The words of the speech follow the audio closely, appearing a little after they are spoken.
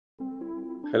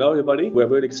Hello, everybody. We're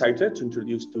very excited to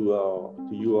introduce to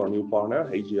you our new partner,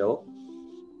 AJL,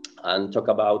 and talk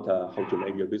about how to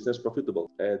make your business profitable.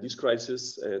 This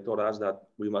crisis taught us that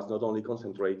we must not only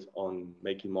concentrate on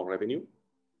making more revenue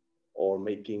or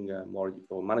making more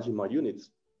or managing more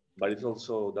units, but it's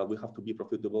also that we have to be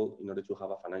profitable in order to have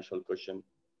a financial cushion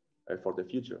for the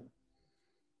future.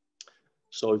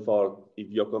 So if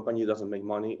your company doesn't make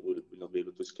money, we will not be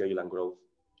able to scale and grow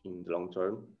in the long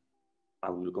term,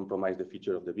 and will compromise the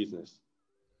future of the business.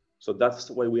 So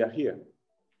that's why we are here.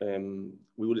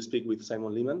 We will speak with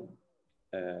Simon Lehmann,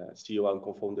 CEO and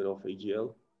co-founder of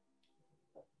AJL,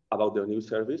 about their new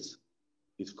service.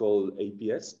 It's called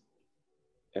APS,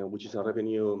 which is a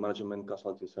revenue management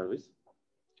consulting service.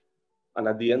 And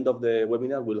at the end of the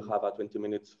webinar, we'll have 20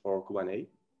 minutes for Q&A.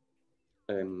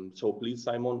 So please,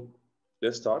 Simon,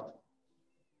 let's start.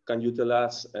 Can you tell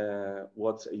us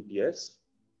what's APS?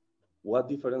 What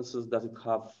differences does it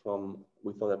have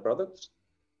with other products,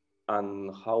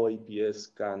 and how APS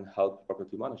can help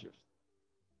property managers?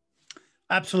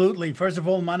 Absolutely. First of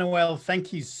all, Manuel,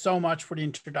 thank you so much for the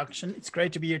introduction. It's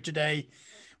great to be here today.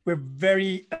 We're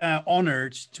very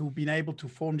honored to have been able to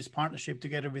form this partnership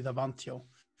together with Avantio,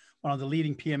 one of the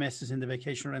leading PMSs in the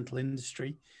vacation rental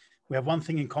industry. We have one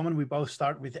thing in common. We both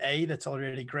start with A. That's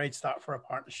already a great start for a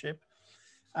partnership.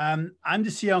 I'm the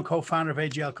CEO and co-founder of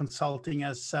AJL Consulting,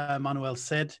 as Manuel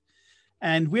said,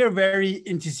 and we're very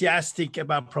enthusiastic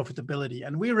about profitability.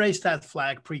 And we raised that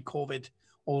flag pre-COVID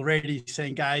already,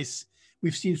 saying, guys,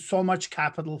 we've seen so much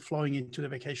capital flowing into the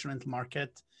vacation rental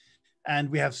market, and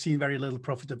we have seen very little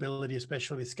profitability,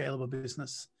 especially with scalable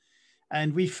business.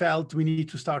 And we felt we need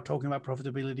to start talking about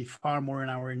profitability far more in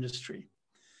our industry.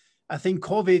 I think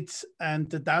COVID and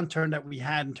the downturn that we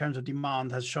had in terms of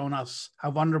demand has shown us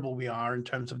how vulnerable we are in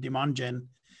terms of demand gen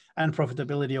and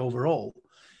profitability overall.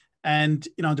 And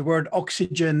the word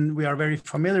oxygen we are very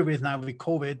familiar with now with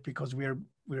COVID, because we're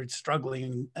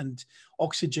struggling, and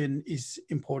oxygen is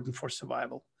important for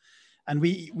survival. And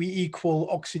we equal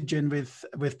oxygen with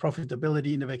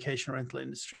profitability in the vacation rental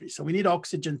industry. So we need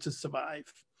oxygen to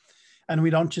survive. And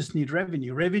we don't just need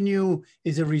revenue. Revenue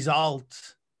is a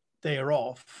result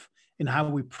thereof in how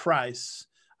we price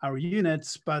our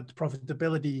units, but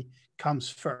profitability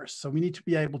comes first. So we need to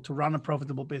be able to run a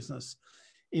profitable business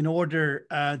in order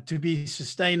to be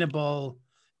sustainable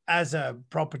as a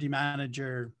property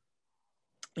manager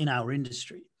in our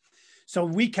industry. So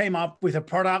we came up with a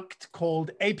product called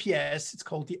APS. It's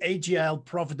called the AJL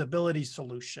Profitability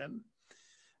Solution,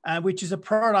 which is a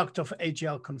product of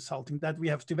AJL Consulting that we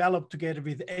have developed together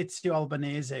with Ezio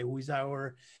Albanese, who is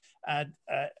our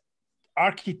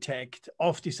architect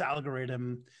of this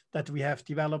algorithm that we have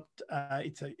developed.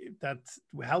 That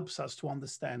helps us to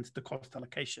understand the cost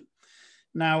allocation.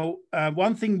 Now,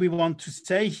 one thing we want to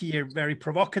say here very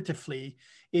provocatively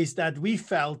is that we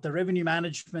felt the revenue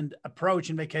management approach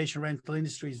in vacation rental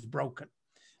industry is broken.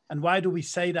 And why do we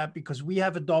say that? Because we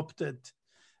have adopted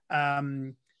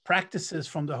practices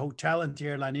from the hotel and the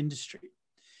airline industry,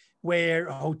 where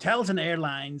hotels and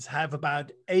airlines have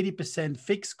about 80%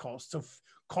 fixed costs of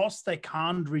costs they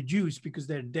can't reduce because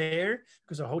they're there,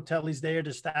 because the hotel is there,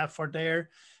 the staff are there.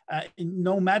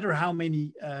 No matter how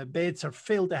many beds are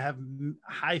filled, they have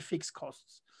high fixed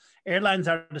costs. Airlines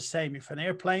are the same. If an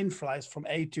airplane flies from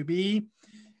A to B,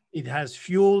 it has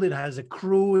fuel, it has a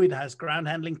crew, it has ground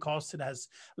handling costs, it has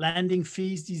landing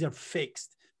fees. These are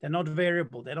fixed. They're not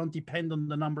variable. They don't depend on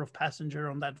the number of passengers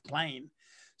on that plane.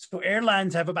 So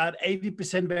airlines have about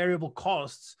 80% variable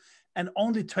costs, and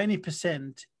only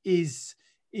 20% is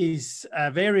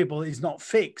variable, is not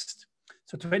fixed.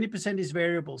 So 20% is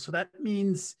variable. So that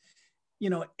means,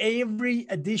 every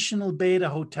additional bed a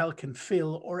hotel can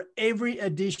fill, or every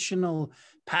additional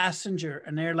passenger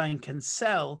an airline can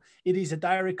sell, it is a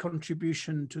direct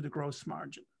contribution to the gross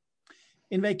margin.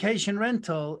 In vacation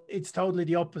rental, it's totally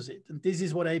the opposite. And this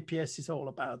is what APS is all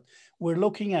about. We're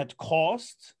looking at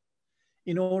cost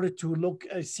in order to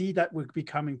see that we're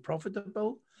becoming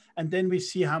profitable. And then we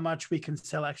see how much we can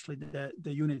sell actually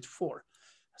the unit for.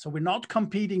 So we're not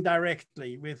competing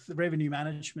directly with revenue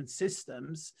management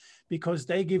systems because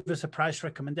they give us a price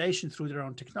recommendation through their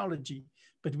own technology.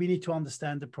 But we need to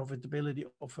understand the profitability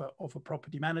of a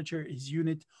property manager, his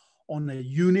unit, on a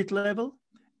unit level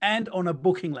and on a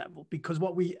booking level. Because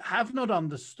what we have not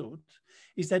understood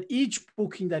is that each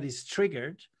booking that is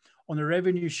triggered on a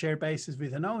revenue share basis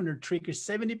with an owner triggers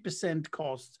 70%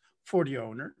 costs for the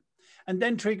owner, and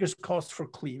then triggers costs for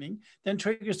cleaning, then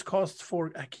triggers costs for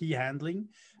key handling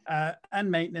and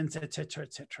maintenance, et cetera,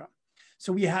 et cetera.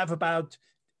 So we have about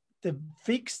the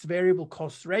fixed variable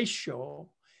cost ratio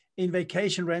in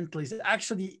vacation rental is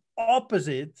actually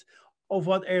opposite of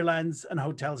what airlines and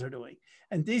hotels are doing.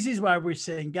 And this is why we're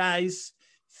saying, guys,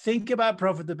 think about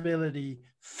profitability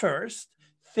first,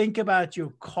 think about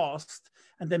your cost,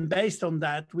 and then based on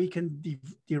that, we can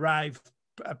derive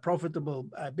a profitable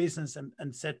business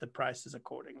and set the prices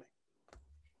accordingly.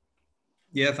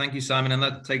 Yeah, thank you, Simon. And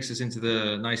that takes us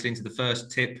nicely into the first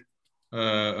tip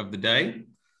of the day,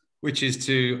 which is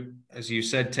to, as you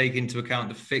said, take into account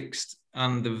the fixed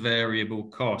and the variable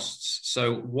costs.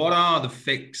 So what are the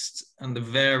fixed and the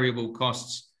variable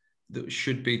costs that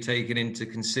should be taken into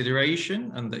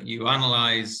consideration and that you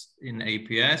analyze in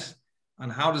APS?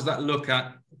 And how does that look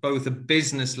at both a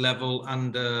business level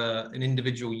and an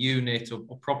individual unit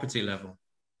or property level?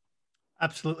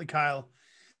 Absolutely, Kyle.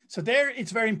 So there,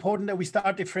 it's very important that we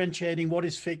start differentiating what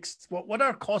is fixed. What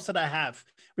are costs that I have,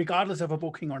 regardless of a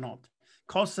booking or not?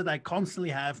 Costs that I constantly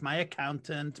have, my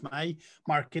accountant, my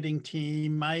marketing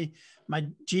team, my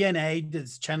G&A,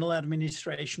 that's channel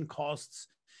administration costs.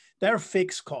 They're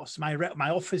fixed costs. My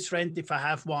office rent, if I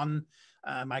have one,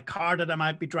 my car that I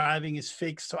might be driving is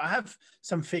fixed. So I have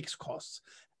some fixed costs.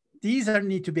 These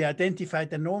need to be identified.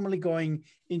 They're normally going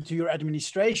into your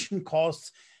administration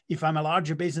costs. If I'm a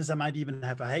larger business, I might even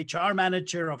have a HR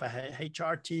manager of a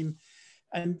HR team.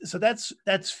 And so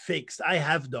that's fixed. I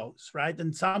have those, right?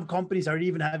 And some companies are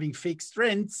even having fixed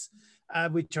rents,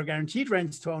 which are guaranteed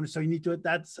rents to owners. So you need to,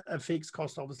 that's a fixed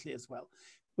cost, obviously, as well,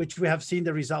 which we have seen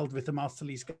the result with the master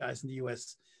lease guys in the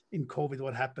US in COVID,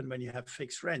 what happened when you have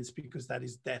fixed rents, because that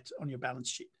is debt on your balance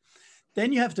sheet.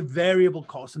 Then you have the variable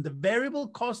costs, and the variable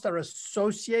costs are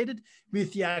associated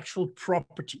with the actual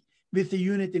property, with the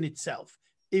unit in itself.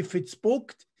 If it's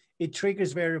booked, it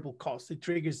triggers variable costs. It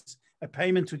triggers a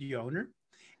payment to the owner.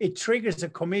 It triggers a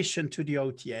commission to the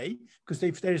OTA, because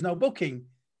if there's no booking,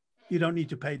 you don't need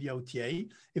to pay the OTA.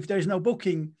 If there's no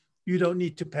booking, you don't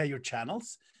need to pay your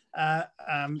channels.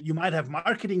 You might have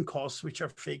marketing costs, which are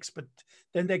fixed, but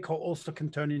then they also can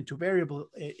turn into variable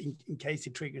in case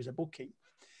it triggers a booking.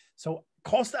 So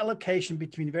cost allocation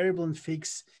between variable and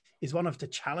fixed is one of the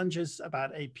challenges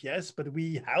about APS, but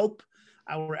we help.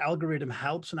 Our algorithm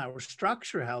helps and our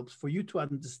structure helps for you to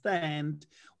understand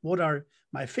what are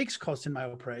my fixed costs in my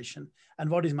operation and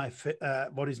what is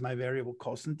my variable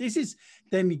cost. And this is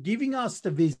then giving us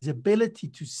the visibility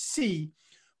to see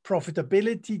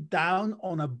profitability down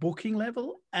on a booking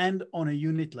level and on a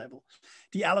unit level.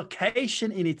 The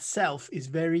allocation in itself is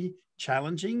very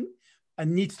challenging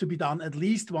and needs to be done at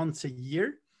least once a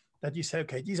year, that you say,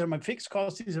 okay, these are my fixed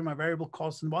costs, these are my variable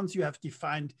costs. And once you have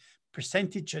defined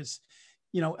percentages,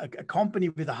 you know, a company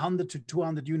with 100 to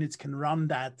 200 units can run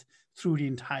that through the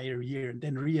entire year and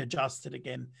then readjust it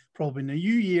again, probably in a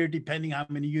new year, depending how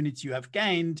many units you have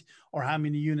gained or how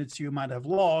many units you might have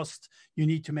lost. You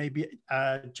need to maybe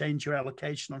change your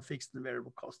allocation on fixed and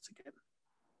variable costs again.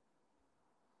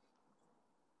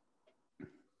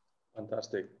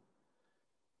 Fantastic.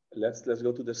 Let's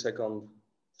go to the second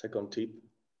tip.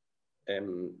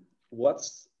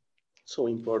 What's so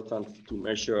important to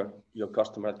measure your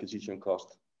customer acquisition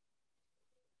cost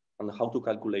and how to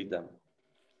calculate them?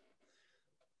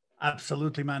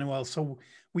 Absolutely, Manuel. So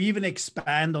we even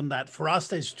expand on that. For us,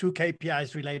 there's 2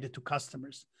 KPIs related to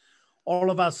customers. All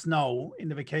of us know in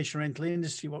the vacation rental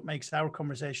industry, what makes our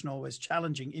conversation always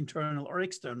challenging, internal or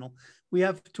external, we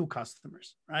have 2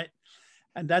 customers, right?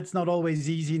 And that's not always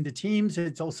easy in the teams.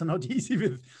 It's also not easy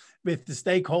with the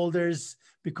stakeholders,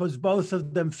 because both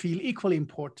of them feel equally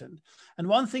important. And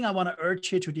one thing I want to urge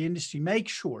here to the industry, make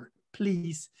sure,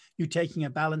 please, you're taking a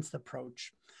balanced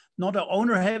approach. Not an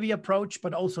owner-heavy approach,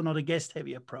 but also not a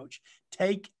guest-heavy approach.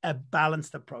 Take a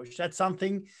balanced approach. That's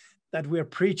something that we're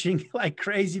preaching like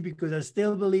crazy, because I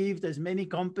still believe there's many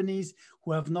companies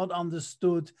who have not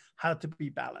understood how to be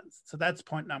balanced. So that's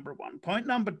point number 1. Point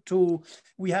number 2,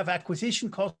 we have acquisition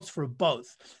costs for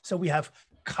both. So we have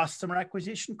customer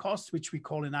acquisition costs, which we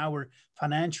call in our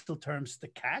financial terms the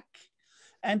CAC.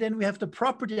 And then we have the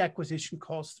property acquisition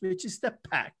costs, which is the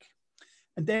PAC.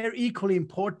 And they're equally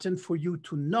important for you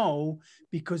to know,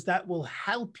 because that will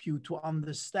help you to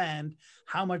understand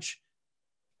how much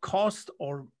cost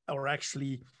or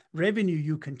actually revenue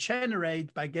you can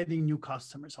generate by getting new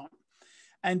customers on.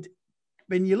 And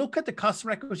when you look at the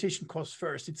customer acquisition costs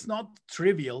first, it's not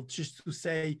trivial just to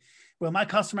say, well, my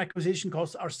customer acquisition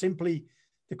costs are simply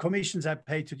the commissions I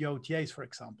pay to the OTAs, for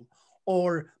example,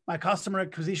 or my customer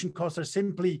acquisition costs are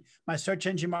simply my search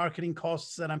engine marketing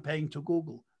costs that I'm paying to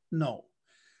Google. No.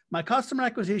 My customer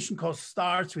acquisition cost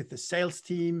starts with the sales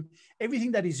team.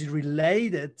 Everything that is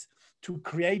related to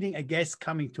creating a guest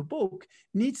coming to book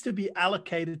needs to be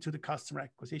allocated to the customer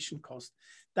acquisition cost.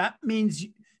 that means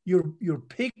your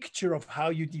picture of how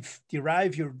you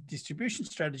derive your distribution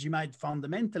strategy might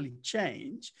fundamentally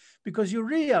change, because you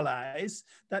realize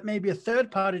that maybe a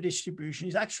third-party distribution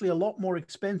is actually a lot more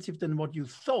expensive than what you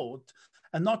thought,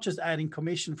 and not just adding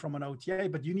commission from an OTA,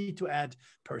 but you need to add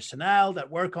personnel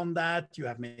that work on that. You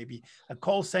have maybe a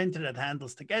call center that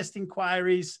handles the guest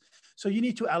inquiries. So you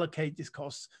need to allocate these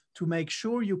costs to make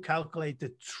sure you calculate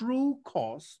the true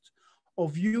cost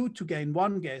of you to gain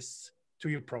one guest to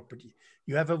your property.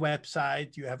 You have a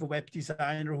website, you have a web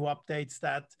designer who updates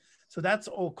that. So that's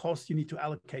all costs you need to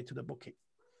allocate to the booking.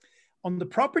 On the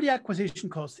property acquisition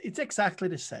cost, it's exactly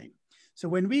the same. So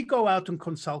when we go out and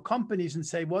consult companies and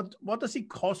say, what does it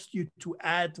cost you to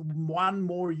add one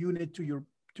more unit to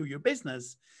your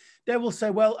business? They will say,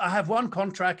 well, I have one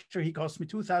contractor, he costs me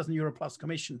 €2,000 plus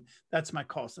commission. That's my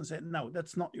cost. And say, no,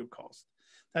 that's not your cost.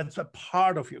 That's a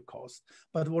part of your cost.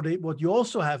 But what you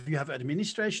also have, you have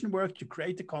administration work to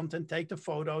create the content, take the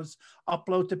photos,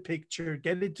 upload the picture,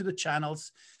 get it to the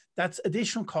channels. That's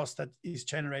additional cost that is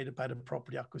generated by the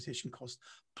property acquisition cost.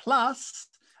 Plus,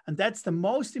 and that's the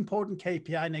most important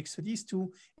KPI next to these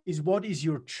two, is what is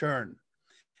your churn?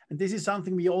 And this is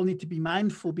something we all need to be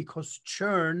mindful, because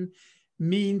churn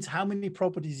means how many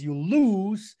properties you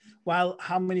lose while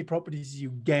how many properties you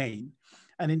gain.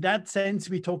 And in that sense,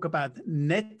 we talk about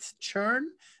net churn.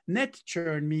 Net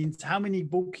churn means how many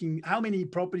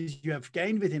properties you have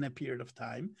gained within a period of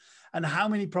time, and how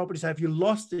many properties have you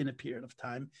lost in a period of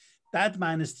time. That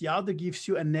minus the other gives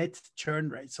you a net churn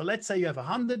rate. So let's say you have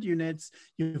 100 units,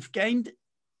 you've gained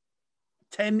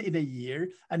 10 in a year,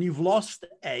 and you've lost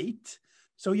 8.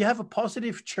 So you have a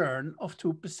positive churn of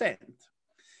 2%.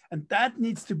 And that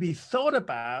needs to be thought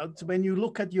about when you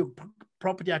look at your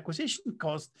property acquisition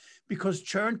cost, because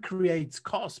churn creates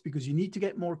costs, because you need to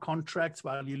get more contracts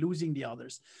while you're losing the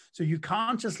others. So you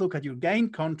can't just look at your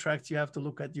gained contracts, you have to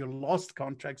look at your lost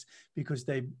contracts, because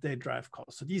they drive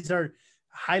costs. So these are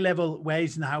high-level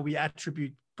ways in how we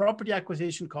attribute property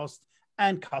acquisition costs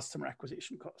and customer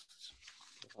acquisition costs.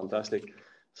 Fantastic.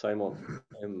 Simon,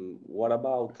 what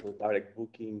about direct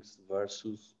bookings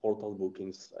versus portal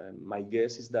bookings? My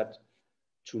guess is that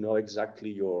to know exactly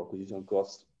your acquisition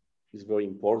cost is very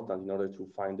important in order to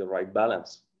find the right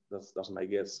balance. That's my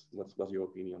guess. What's your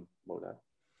opinion about that?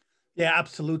 Yeah,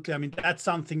 absolutely. I mean, that's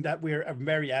something that we're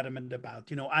very adamant about.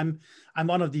 You know, I'm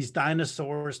one of these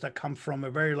dinosaurs that come from a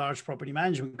very large property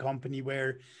management company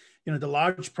where, you know, the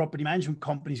large property management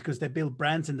companies, because they built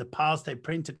brands in the past, they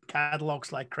printed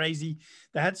catalogs like crazy.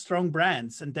 They had strong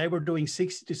brands, and they were doing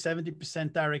 60 to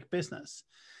 70% direct business.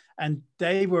 And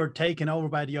they were taken over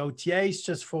by the OTAs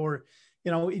just for,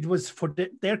 you know, it was for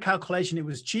their calculation, it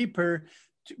was cheaper.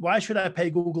 Why should I pay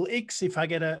Google X if I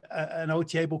get an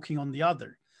OTA booking on the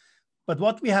other? But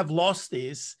what we have lost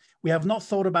is we have not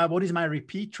thought about what is my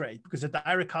repeat rate, because a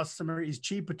direct customer is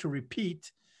cheaper to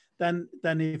repeat than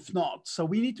if not. So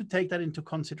we need to take that into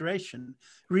consideration.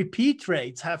 Repeat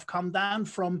rates have come down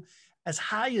from as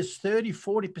high as 30,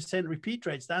 40% repeat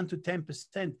rates down to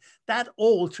 10%. That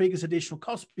all triggers additional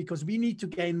costs, because we need to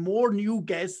gain more new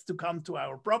guests to come to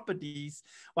our properties.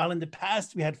 While in the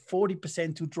past we had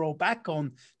 40% to draw back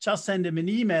on, just send them an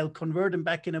email, convert them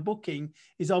back in a booking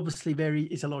is obviously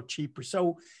is a lot cheaper.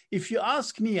 So if you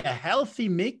ask me, a healthy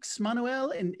mix,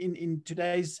 Manuel, in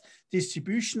today's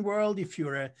distribution world, if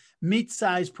you're a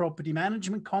mid-sized property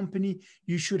management company,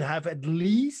 you should have at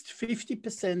least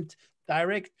 50%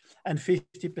 direct and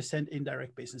 50%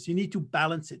 indirect business. You need to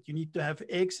balance it. You need to have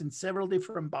eggs in several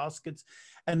different baskets.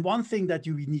 And one thing that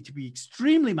you need to be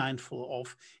extremely mindful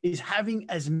of is having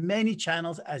as many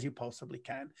channels as you possibly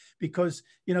can. Because,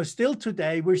 you know, still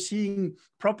today, we're seeing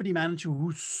property managers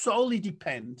who solely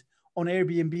depend on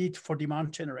Airbnb for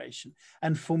demand generation.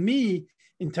 And for me,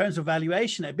 in terms of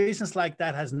valuation, a business like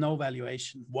that has no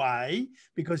valuation. Why?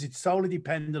 Because it's solely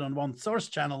dependent on one source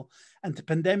channel. And the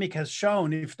pandemic has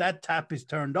shown if that tap is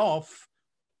turned off,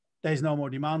 there's no more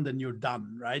demand and you're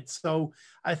done, right? So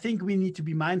I think we need to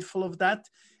be mindful of that.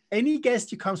 Any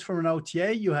guest who comes from an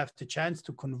OTA, you have the chance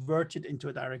to convert it into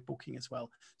a direct booking as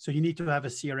well. So you need to have a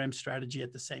CRM strategy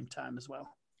at the same time as well.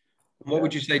 What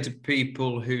would you say to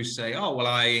people who say, oh, well,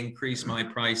 I increase my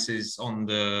prices on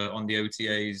the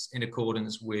OTAs in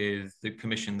accordance with the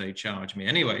commission they charge me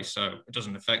anyway, so it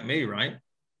doesn't affect me, right?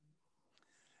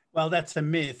 Well, that's a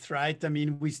myth, right? I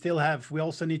mean, we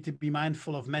also need to be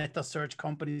mindful of meta search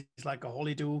companies like a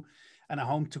Holidoo and a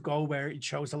Home to Go, where it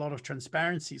shows a lot of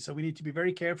transparency. So we need to be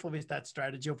very careful with that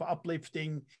strategy of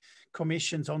uplifting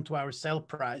commissions onto our sell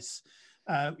price.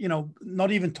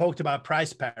 not even talked about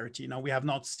price parity. We have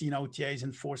not seen OTAs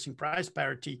enforcing price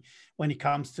parity when it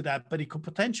comes to that, but it could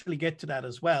potentially get to that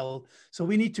as well. So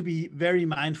we need to be very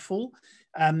mindful.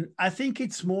 I think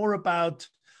it's more about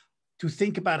to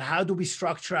think about how do we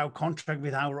structure our contract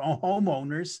with our own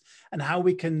homeowners and how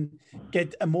we can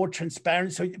get a more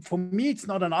transparent. So for me, it's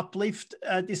not an uplift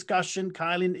discussion,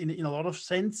 Kyle, in a lot of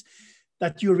sense.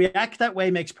 That you react that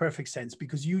way makes perfect sense,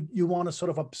 because you want to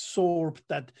sort of absorb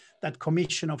that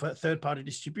commission of a third-party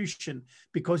distribution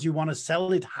because you want to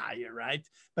sell it higher, right?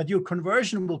 But your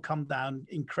conversion will come down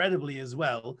incredibly as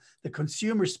well. The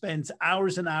consumer spends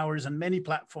hours and hours on many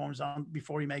platforms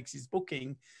before he makes his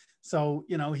booking. So,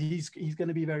 he's going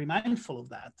to be very mindful of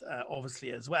that,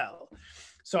 obviously, as well.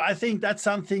 So I think that's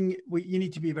something you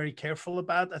need to be very careful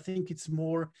about. I think it's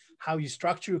more how you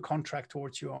structure your contract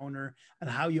towards your owner and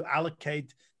how you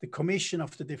allocate the commission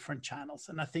of the different channels.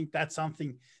 And I think that's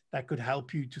something that could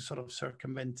help you to sort of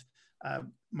circumvent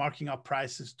marking up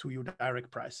prices to your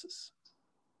direct prices.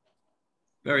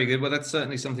 Very good. Well, that's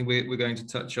certainly something we're going to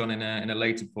touch on in a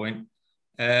later point.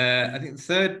 I think the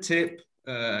third tip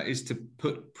is to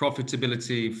put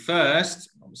profitability first.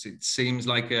 Obviously, it seems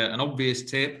like an obvious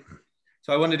tip.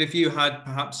 So I wondered if you had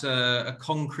perhaps a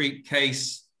concrete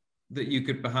case that you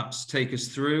could perhaps take us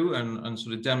through and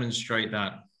sort of demonstrate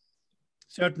that.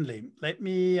 Certainly. Let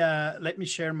me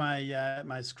share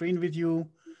my screen with you,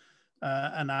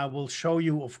 and I will show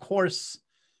you, of course,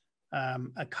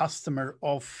 a customer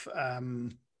of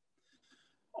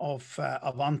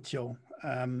Avantio,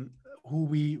 who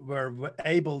we were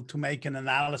able to make an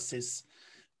analysis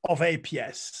of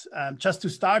APS. Just to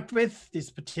start with, this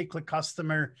particular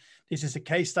customer, this is a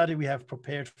case study we have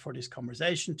prepared for this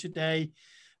conversation today.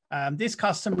 This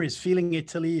customer is Feeling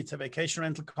Italy. It's a vacation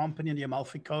rental company on the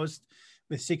Amalfi Coast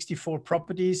with 64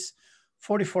 properties,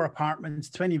 44 apartments,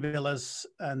 20 villas,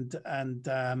 and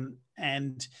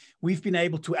we've been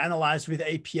able to analyze with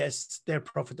APS their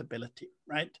profitability,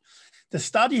 right? The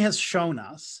study has shown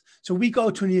us, so we go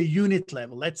to a unit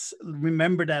level. Let's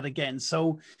remember that again.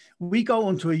 So we go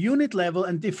onto a unit level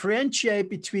and differentiate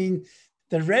between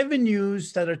the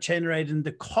revenues that are generated and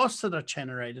the costs that are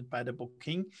generated by the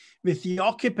booking with the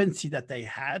occupancy that they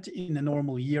had in a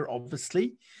normal year,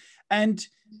 obviously. And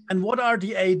what are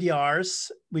the ADRs,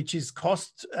 which is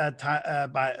cost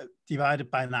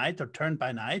divided by night or turned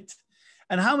by night,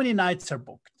 and how many nights are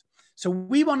booked. So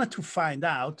we wanted to find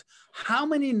out how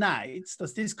many nights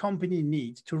does this company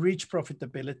need to reach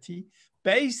profitability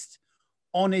based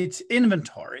on its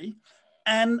inventory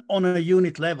and on a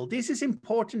unit level. This is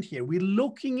important here. We're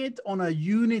looking at it on a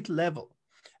unit level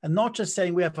and not just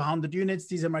saying we have 100 units,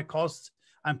 these are my costs,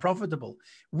 I'm profitable.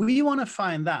 We want to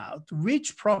find out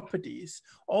which properties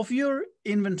of your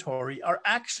inventory are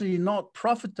actually not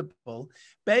profitable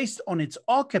based on its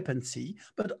occupancy,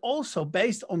 but also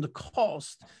based on the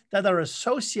costs that are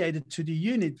associated to the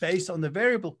unit based on the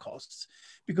variable costs.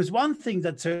 Because one thing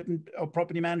that certain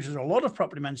property managers, or a lot of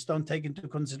property managers, don't take into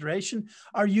consideration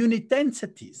are unit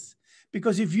densities.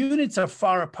 Because if units are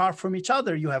far apart from each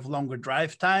other, you have longer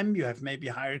drive time, you have maybe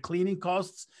higher cleaning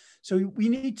costs. So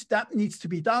that needs to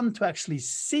be done to actually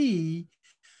see.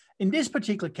 In this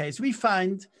particular case, we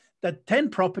find that 10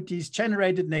 properties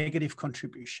generated negative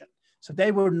contribution. So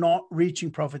they were not reaching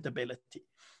profitability.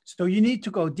 So you need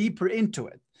to go deeper into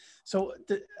it. So,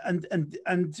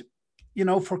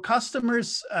 for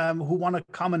customers who want to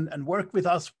come and work with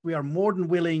us, we are more than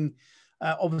willing,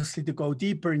 obviously, to go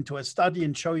deeper into a study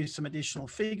and show you some additional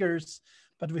figures.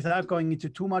 But without going into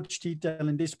too much detail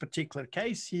in this particular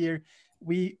case here,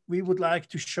 we would like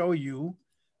to show you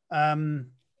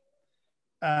some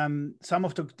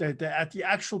of the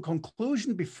actual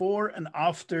conclusion before and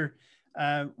after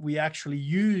we actually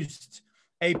used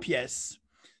APS.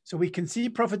 So we can see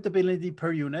profitability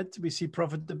per unit. We see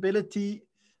profitability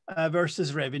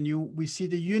versus revenue. We see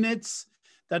the units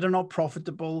that are not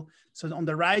profitable. So on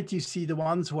the right, you see the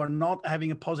ones who are not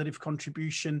having a positive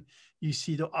contribution. You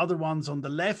see the other ones on the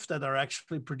left that are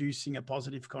actually producing a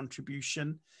positive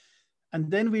contribution. And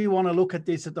then we want to look at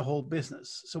this at the whole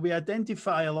business. So we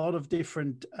identify a lot of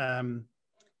different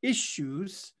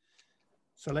issues.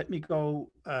 So let me go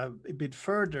a bit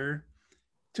further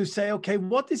to say, okay,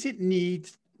 what does it need?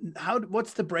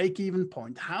 What's the break-even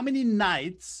point? How many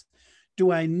nights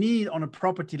do I need on a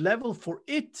property level for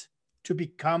it to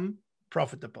become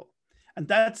profitable? And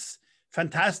that's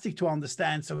fantastic to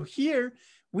understand. So here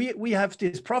we have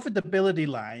this profitability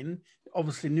line,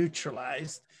 obviously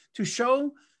neutralized, to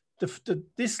show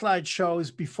this slide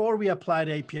shows before we applied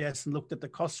APS and looked at the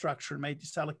cost structure and made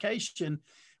this allocation,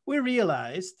 we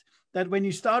realized that when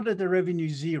you start at the revenue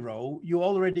zero, you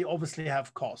already obviously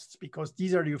have costs because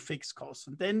these are your fixed costs.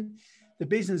 And then the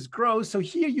business grows. So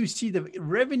here you see the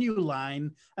revenue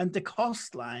line and the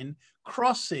cost line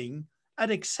crossing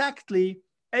at exactly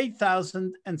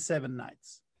 8,007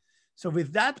 nights. So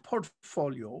with that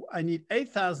portfolio, I need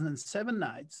 8,007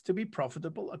 nights to be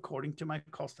profitable according to my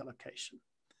cost allocation.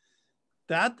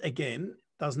 That, again,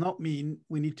 does not mean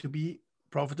we need to be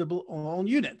profitable on all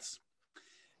units.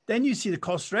 Then you see the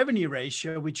cost revenue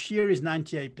ratio, which here is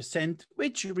 98%,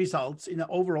 which results in an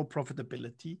overall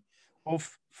profitability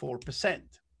of 4%.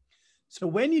 So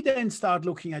when you then start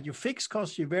looking at your fixed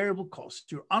costs, your variable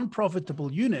costs, your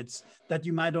unprofitable units that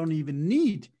you might not even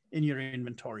need in your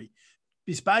inventory,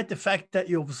 despite the fact that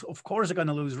you, of course, are going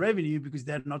to lose revenue because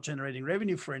they're not generating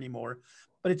revenue for anymore,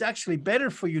 but it's actually better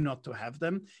for you not to have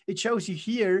them. It shows you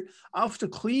here, after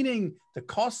cleaning the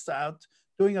costs out,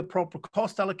 doing a proper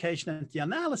cost allocation and the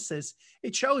analysis,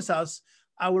 it shows us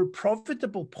our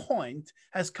profitable point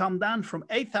has come down from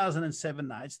 8,007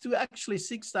 nights to actually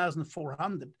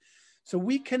 6,400. So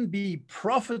we can be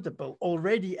profitable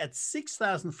already at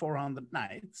 6,400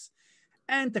 nights,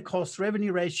 and the cost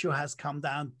revenue ratio has come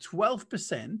down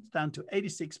 12%, down to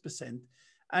 86%,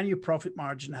 and your profit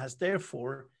margin has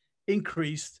therefore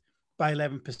increased by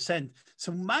 11%.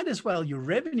 So might as well your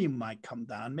revenue might come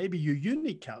down, maybe your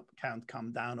unit count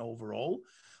come down overall,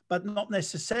 but not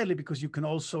necessarily, because you can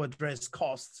also address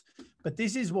costs. But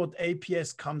this is what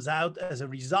APS comes out as a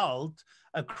result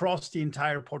across the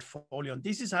entire portfolio. And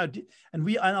this is how, and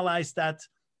we analyze that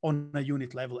on a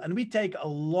unit level. And we take a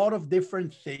lot of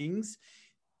different things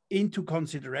into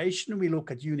consideration. We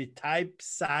look at unit type,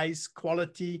 size,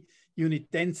 quality,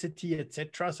 unit density,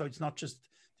 etc. So it's not just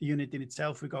the unit in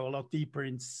itself. We go a lot deeper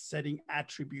in setting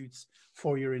attributes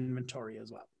for your inventory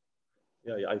as well.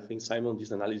 Yeah, I think, Simon,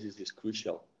 this analysis is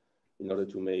crucial in order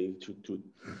to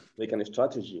make a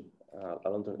strategy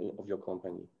along of your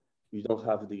company. You don't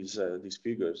have these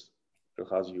figures,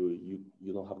 perhaps you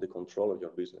don't have the control of your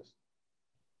business.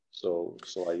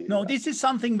 No, this is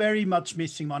something very much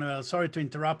missing, Manuel. Sorry to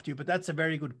interrupt you, but that's a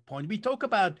very good point. We talk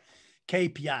about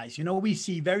KPIs. You know, we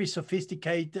see very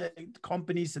sophisticated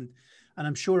companies, and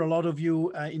I'm sure a lot of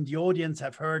you in the audience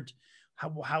have heard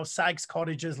how Sykes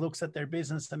Cottages looks at their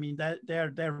business. I mean,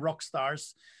 they're rock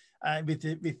stars with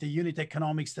the unit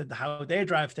economics, that how they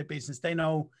drive their business. They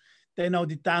know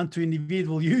it down to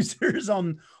individual users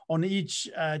on each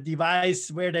device,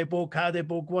 where they book, how they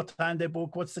book, what time they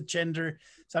book, what's the gender.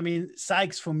 So, I mean,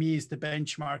 Sykes for me is the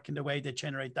benchmark in the way they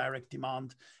generate direct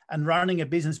demand and running a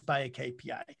business by a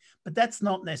KPI. But that's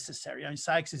not necessary. I mean,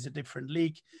 Sykes is a different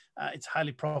league. It's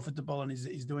highly profitable and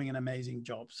is doing an amazing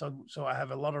job. So I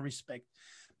have a lot of respect.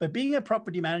 But being a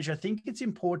property manager, I think it's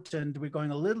important. We're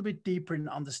going a little bit deeper in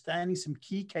understanding some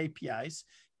key KPIs,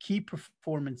 key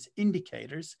performance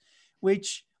indicators,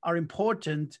 which are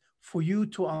important for you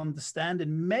to understand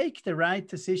and make the right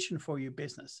decision for your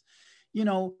business. You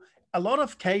know, a lot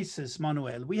of cases,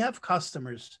 Manuel, we have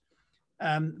customers,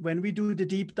 when we do the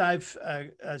deep dive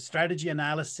strategy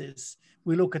analysis,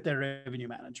 we look at their revenue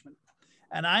management.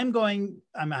 And I'm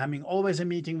having always a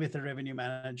meeting with the revenue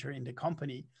manager in the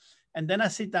company. And then I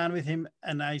sit down with him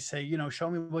and I say, you know, show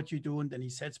me what you do. And then he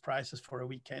sets prices for a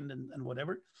weekend and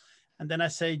whatever. And then I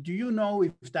say, do you know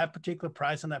if that particular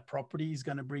price on that property is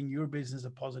going to bring your business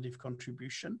a positive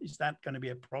contribution? Is that going to be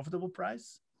a profitable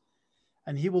price?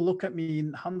 And he will look at me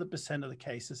in 100% of the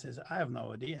cases, says, I have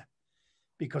no idea,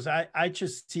 because I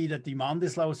just see that demand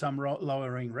is low, so I'm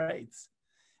lowering rates.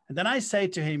 And then I say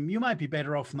to him, you might be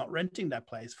better off not renting that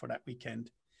place for that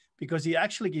weekend, because he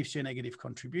actually gives you a negative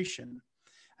contribution.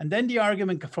 And then the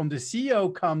argument from the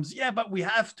CEO comes, yeah, but we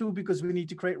have to, because we need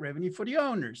to create revenue for the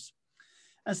owners.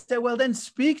 And say, well, then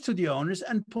speak to the owners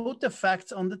and put the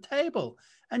facts on the table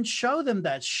and show them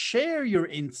that, share your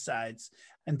insights.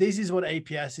 And this is what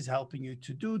APS is helping you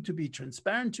to do, to be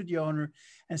transparent to the owner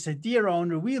and say, dear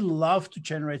owner, we love to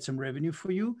generate some revenue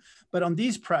for you, but on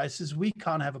these prices, we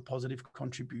can't have a positive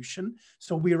contribution.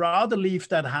 So we rather leave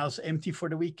that house empty for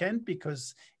the weekend,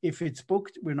 because if it's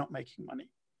booked, we're not making money.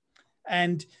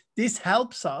 And this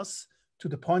helps us, to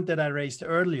the point that I raised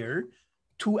earlier,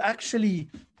 to actually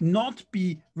not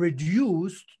be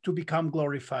reduced to become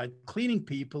glorified cleaning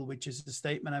people, which is the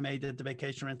statement I made at the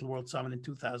Vacation Rental World Summit in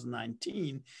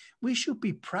 2019. We should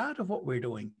be proud of what we're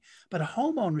doing, but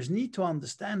homeowners need to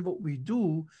understand what we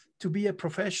do to be a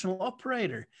professional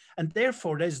operator. And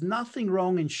therefore, there's nothing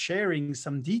wrong in sharing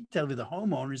some detail with the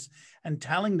homeowners and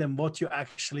telling them what you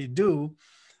actually do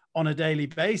on a daily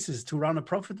basis to run a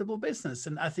profitable business.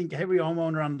 And I think every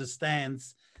homeowner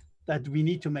understands that we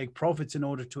need to make profits in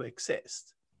order to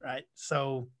exist, right?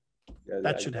 So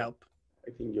that should help.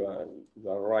 I think you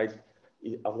are right.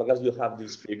 As long as you have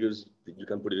these figures, you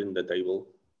can put it in the table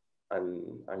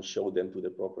and show them to the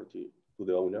property, to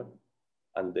the owner,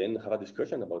 and then have a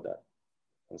discussion about that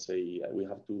and say we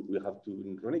have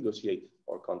to renegotiate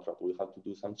our contract. We have to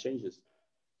do some changes.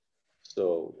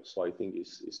 So I think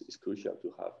it's crucial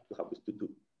to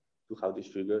have these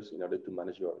figures in order to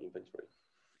manage your inventory.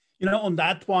 You know, on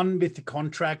that one with the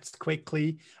contracts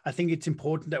quickly, I think it's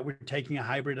important that we're taking a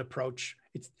hybrid approach.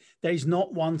 There is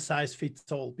not one size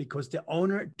fits all, because the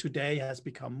owner today has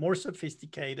become more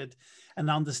sophisticated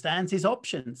and understands his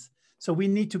options. So we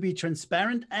need to be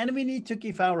transparent, and we need to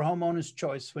give our homeowners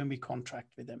choice when we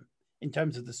contract with them. In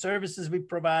terms of the services we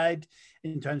provide,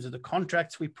 in terms of the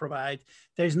contracts we provide,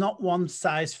 there's not one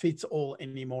size fits all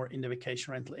anymore in the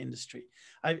vacation rental industry.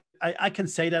 I can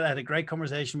say that I had a great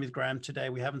conversation with Graham today.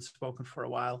 We haven't spoken for a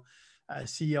while,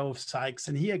 CEO of Sykes,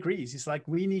 and he agrees. He's like,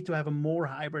 we need to have a more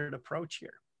hybrid approach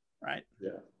here, right?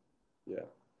 Yeah.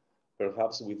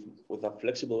 Perhaps with a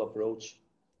flexible approach,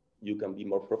 you can be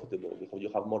more profitable because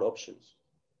you have more options.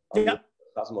 And yeah,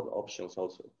 has more options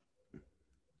also.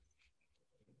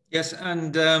 Yes,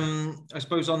 and I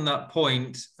suppose on that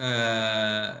point,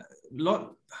 I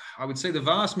would say the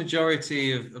vast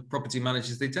majority of property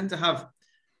managers, they tend to have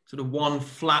sort of one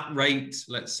flat rate,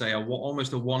 let's say,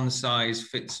 almost a one size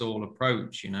fits all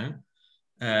approach, you know.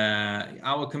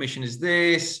 Our commission is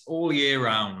this all year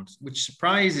round, which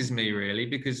surprises me really,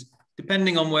 because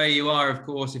depending on where you are, of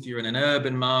course, if you're in an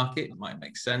urban market, it might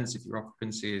make sense if your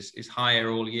occupancy is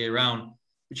higher all year round.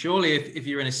 But surely if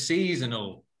you're in a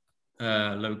seasonal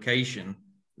location,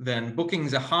 then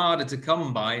bookings are harder to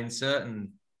come by in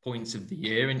certain points of the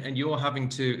year, and you're having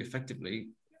to effectively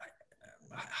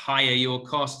higher your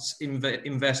costs,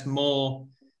 invest more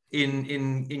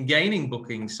in gaining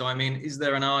bookings. So I mean, is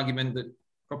there an argument that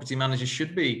property managers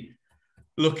should be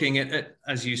looking at,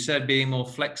 as you said, being more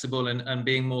flexible and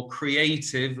being more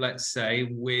creative, let's say,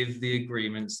 with the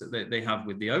agreements that they have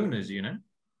with the owners, you know?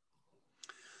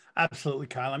 Absolutely,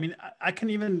 Kyle. I mean, I can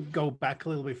even go back a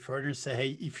little bit further and say,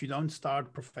 hey, if you don't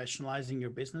start professionalizing your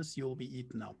business, you'll be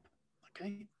eaten up,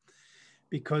 okay?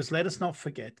 Because let us not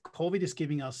forget, COVID is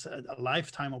giving us a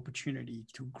lifetime opportunity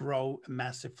to grow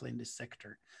massively in this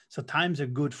sector. So times are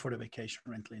good for the vacation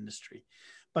rental industry.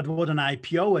 But what an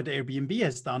IPO at Airbnb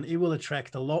has done, it will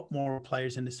attract a lot more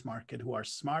players in this market who are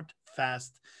smart,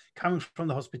 fast, coming from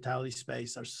the hospitality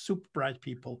space, are super bright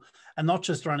people, and not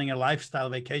just running a lifestyle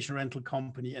vacation rental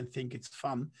company and think it's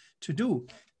fun to do.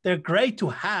 They're great to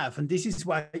have. And this is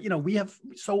why, you know, we have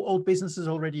so old businesses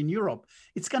already in Europe.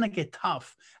 It's going to get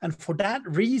tough. And for that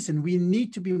reason, we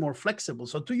need to be more flexible.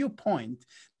 So to your point,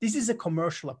 this is a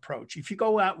commercial approach. If you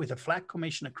go out with a flat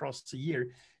commission across the year,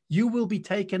 you will be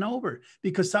taken over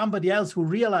because somebody else who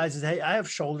realizes, hey, I have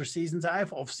shoulder seasons, I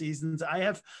have off seasons, I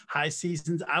have high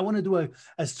seasons. I want to do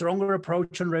a stronger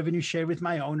approach on revenue share with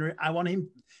my owner. I want him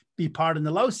be part in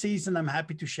the low season. I'm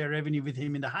happy to share revenue with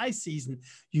him in the high season.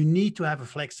 You need to have a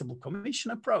flexible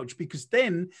commission approach, because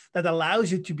then that allows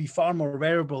you to be far more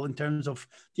variable in terms of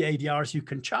the ADRs you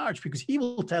can charge, because he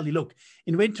will tell you, look,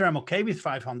 in winter, I'm okay with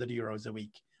 500 euros a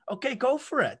week. Okay, go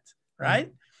for it, right?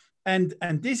 Mm-hmm.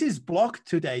 And this is blocked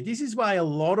today. This is why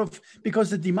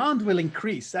because the demand will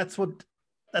increase. That's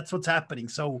what's happening.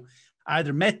 So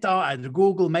either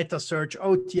Google, Meta search,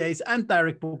 OTAs, and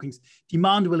direct bookings,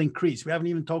 demand will increase. We haven't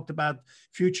even talked about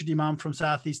future demand from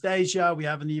Southeast Asia. We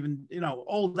haven't even,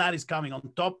 all that is coming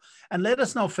on top. And let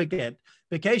us not forget,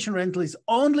 vacation rental is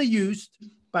only used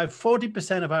by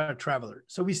 40% of our travelers.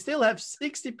 So we still have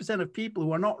 60% of people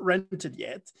who are not rented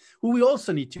yet, who we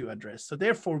also need to address. So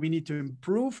therefore, we need to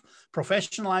improve,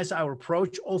 professionalize our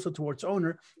approach also towards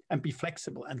owner, and be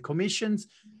flexible. And commissions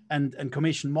and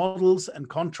commission models and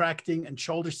contracting and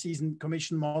shoulder season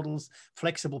commission models,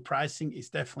 flexible pricing is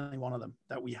definitely one of them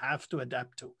that we have to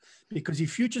adapt to. Because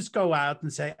if you just go out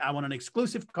and say, I want an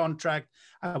exclusive contract,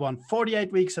 I want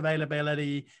 48 weeks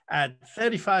availability at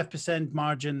 35%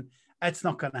 margin, it's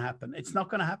not going to happen. It's not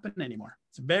going to happen anymore.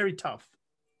 It's very tough.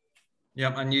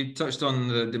 Yeah, and you touched on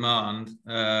the demand.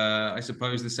 I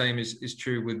suppose the same is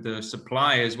true with the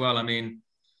supply as well. I mean,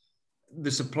 the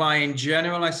supply in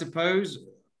general, I suppose,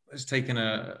 has taken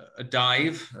a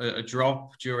dive, a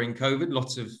drop during COVID.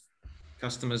 Lots of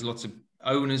customers, lots of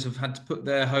owners have had to put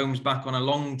their homes back on a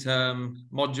long-term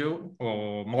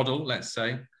model, let's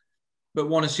say. But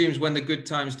one assumes when the good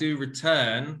times do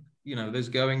return, there's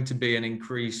going to be an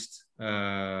increased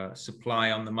supply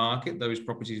on the market. Those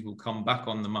properties will come back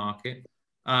on the market,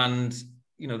 and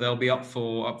they'll be up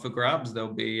for grabs. They'll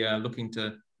be looking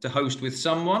to host with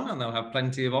someone, and they'll have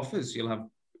plenty of offers. You'll have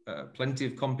plenty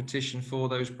of competition for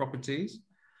those properties,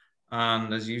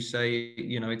 and as you say,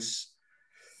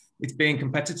 it's being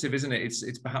competitive, isn't it?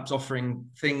 It's perhaps offering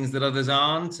things that others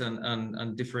aren't,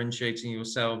 and differentiating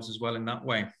yourselves as well in that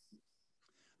way.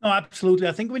 No, absolutely.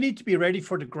 I think we need to be ready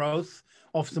for the growth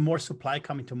of the more supply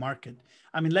coming to market.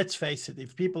 I mean, let's face it,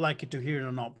 if people like it to hear it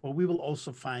or not, but we will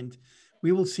also find,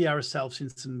 we will see ourselves in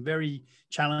some very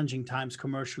challenging times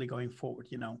commercially going forward.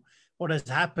 You know, what has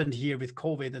happened here with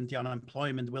COVID and the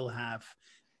unemployment will have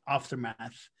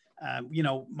aftermath. You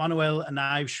know, Manuel and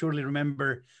I surely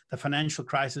remember the financial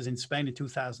crisis in Spain in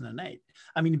 2008.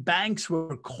 I mean, banks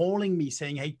were calling me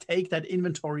saying, hey, take that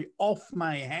inventory off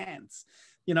my hands.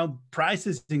 You know,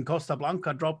 prices in Costa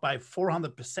Blanca dropped by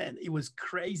 400%. It was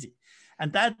crazy.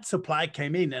 And that supply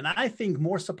came in. And I think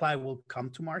more supply will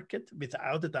come to market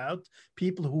without a doubt.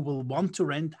 People who will want to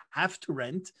rent have to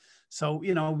rent. So,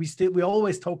 you know, we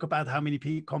always talk about how many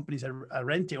companies are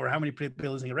renting or how many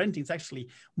buildings are renting. It's actually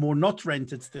more not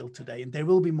rented still today. And there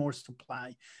will be more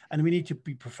supply. And we need to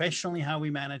be professional in how we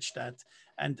manage that.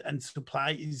 And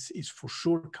supply is for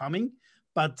sure coming.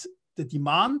 But the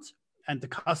demand and the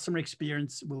customer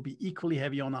experience will be equally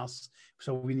heavy on us.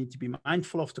 So we need to be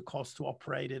mindful of the cost to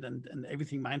operate it and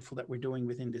everything mindful that we're doing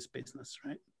within this business,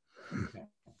 right?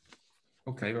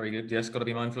 Okay, very good. Yes, got to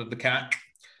be mindful of the CAC.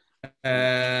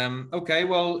 Okay,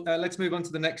 well, let's move on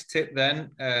to the next tip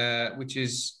then, which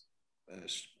is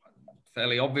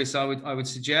fairly obvious, I would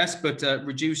suggest, but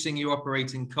reducing your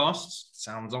operating costs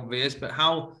sounds obvious, but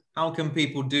how can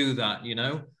people do that, you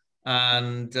know?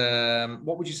 And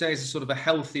what would you say is a sort of a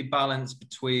healthy balance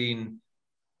between,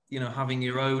 you know, having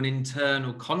your own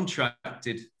internal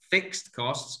contracted fixed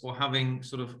costs or having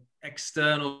sort of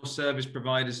external service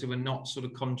providers who are not sort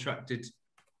of contracted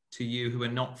to you, who are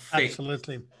not fixed?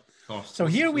 Absolutely. Costs? So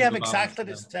here we have exactly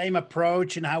the same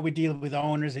approach in how we deal with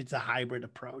owners. It's a hybrid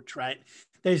approach, right?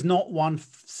 There's not one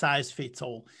size fits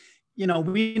all. You know,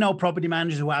 we know property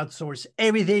managers who outsource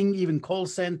everything, even call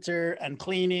center and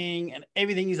cleaning, and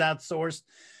everything is outsourced.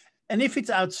 And if it's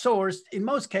outsourced, in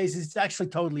most cases, it's actually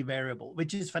totally variable,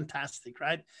 which is fantastic,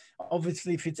 right?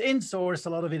 Obviously, if it's insourced, a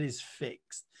lot of it is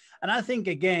fixed. And I think,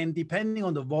 again, depending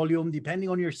on the volume, depending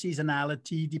on your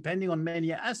seasonality, depending on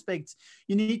many aspects,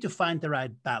 you need to find the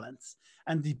right balance.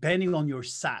 And depending on your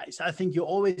size, I think you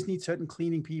always need certain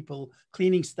cleaning people,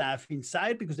 cleaning staff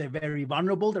inside because they're very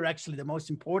vulnerable. They're actually the most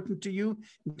important to you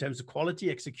in terms of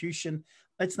quality, execution.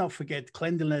 Let's not forget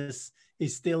cleanliness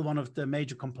is still one of the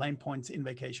major complaint points in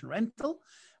vacation rental.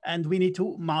 And we need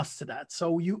to master that.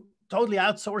 So you totally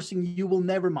outsourcing, you will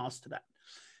never master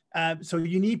that. So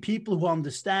you need people who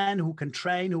understand, who can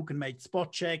train, who can make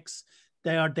spot checks.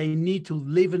 They need to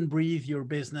live and breathe your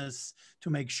business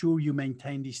to make sure you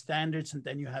maintain these standards. And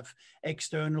then you have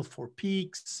external for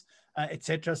peaks,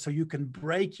 etc. So you can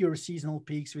break your seasonal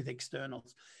peaks with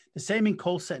externals. The same in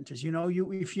call centers. You know,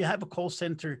 if you have a call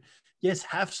center, yes,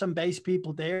 have some base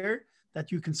people there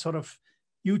that you can sort of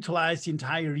utilize the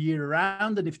entire year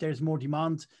around. And if there's more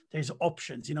demand, there's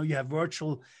options. You know, you have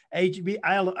virtual agent.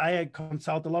 I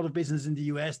consult a lot of business in the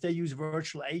US. They use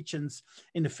virtual agents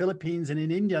in the Philippines and in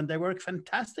India, and they work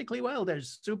fantastically well. They're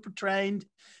super trained.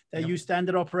 They use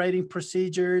standard operating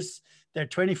procedures. They're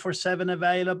 24/7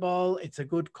 available. It's a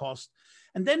good cost.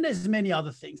 And then there's many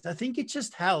other things. I think it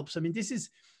just helps. I mean, this is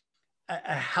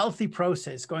a healthy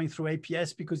process going through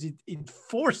APS because it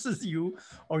forces you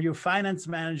or your finance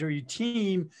manager, your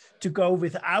team to go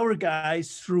with our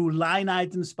guys through line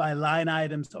items by line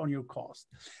items on your cost.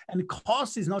 And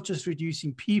cost is not just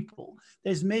reducing people.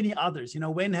 There's many others. You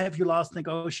know, when have you last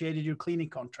negotiated your cleaning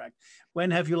contract?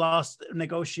 When have you last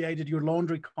negotiated your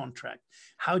laundry contract?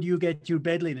 How do you get your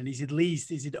bed linen? Is it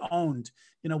leased? Is it owned?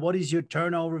 You know, what is your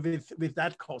turnover with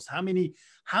that cost? How many,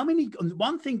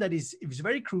 one thing that is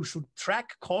very crucial,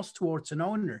 track cost towards an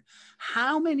owner.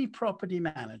 How many property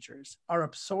managers are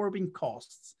absorbing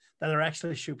costs that are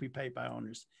actually should be paid by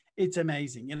owners? It's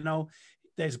amazing. You know,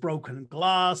 there's broken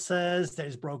glasses,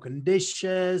 there's broken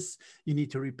dishes, you need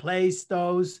to replace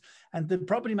those. And the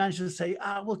property managers say,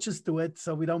 we'll just do it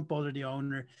so we don't bother the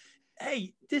owner.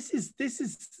 Hey, this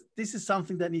is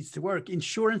something that needs to work.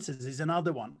 Insurances is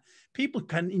another one. People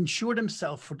can insure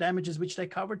themselves for damages which they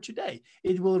covered today.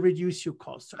 It will reduce your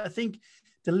costs. So I think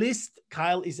the list,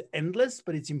 Kyle, is endless,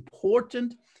 but it's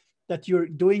important that you're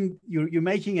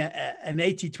making an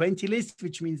 80-20 list,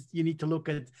 which means you need to look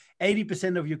at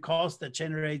 80% of your cost that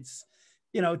generates,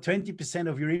 you know, 20%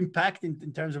 of your impact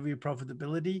in terms of your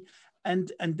profitability,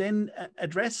 and then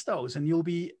address those, and you'll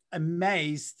be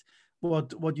amazed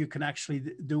what you can actually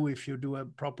do if you do a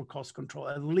proper cost control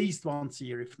at least once a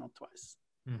year, if not twice.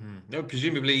 Mm-hmm. No,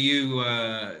 presumably you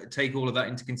take all of that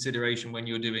into consideration when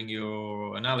you're doing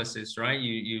your analysis, right?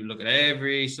 You look at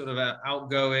every sort of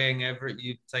outgoing,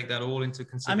 you take that all into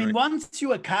consideration. I mean, once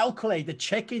you calculate a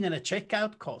check-in and a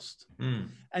checkout cost,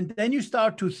 and then you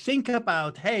start to think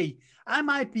about, hey, I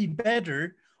might be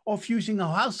better off using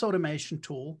a house automation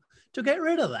tool to get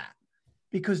rid of that.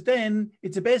 Because then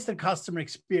it's a better customer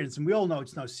experience. And we all know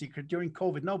it's no secret. During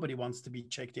COVID, nobody wants to be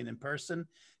checked in person.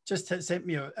 Just sent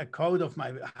me a code of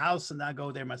my house and I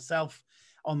go there myself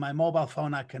on my mobile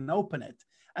phone. I can open it.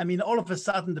 I mean, all of a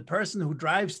sudden, the person who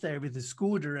drives there with the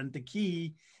scooter and the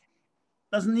key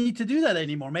doesn't need to do that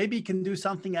anymore. Maybe he can do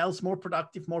something else more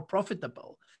productive, more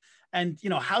profitable. And, you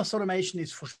know, house automation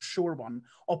is for sure one.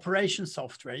 Operation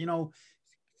software, you know,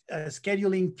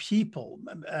 scheduling people.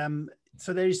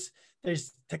 So there's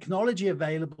technology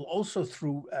available also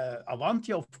through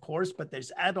Avantio, of course, but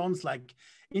there's add-ons like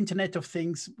Internet of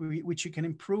Things, which you can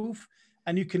improve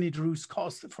and you can reduce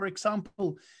costs. For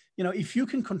example, you know, if you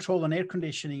can control an air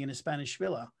conditioning in a Spanish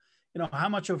villa, you know, how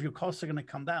much of your costs are going to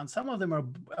come down? Some of them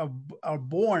are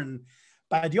borne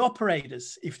by the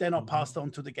operators if they're not passed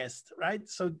on to the guest, right?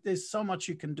 So there's so much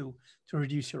you can do to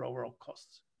reduce your overall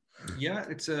costs. Yeah,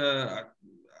 it's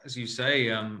as you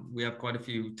say, we have quite a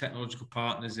few technological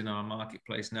partners in our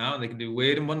marketplace now. They can do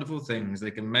weird and wonderful things. They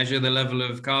can measure the level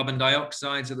of carbon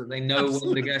dioxide so that they know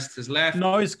when the guest has left.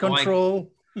 Noise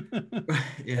control.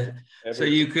 Yeah. So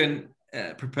you can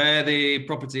prepare the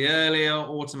property earlier,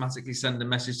 automatically send a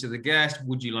message to the guest.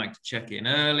 Would you like to check in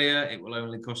earlier? It will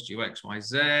only cost you X, Y,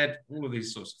 Z. All of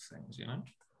these sorts of things, you know?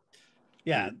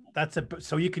 Yeah,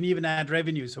 so you can even add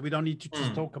revenue. So we don't need to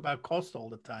just talk about cost all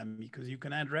the time because you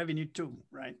can add revenue too,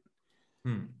 right?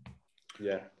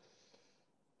 Yeah,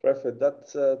 perfect.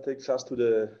 That takes us to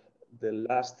the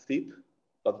last tip,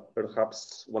 but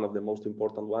perhaps one of the most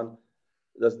important one.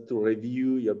 That's to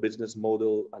review your business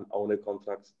model and owner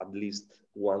contracts at least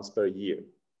once per year.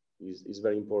 It's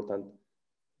very important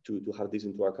to have this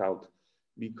into account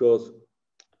because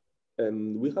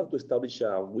we have to establish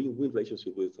a win-win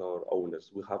relationship with our owners.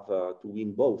 We have to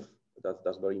win both.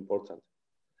 That's very important.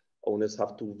 Owners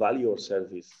have to value our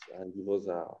service and give us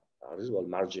a reasonable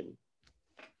margin.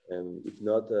 And if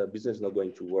not, business is not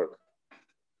going to work.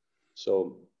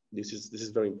 So this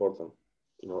is very important,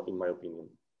 you know, in my opinion.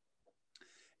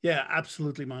 Yeah,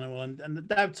 absolutely, Manuel. And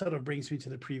that sort of brings me to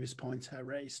the previous points I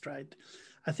raised, right?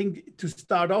 I think to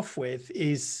start off with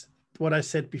is what I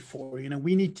said before. You know,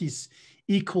 we need this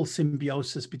equal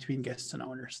symbiosis between guests and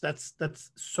owners. That's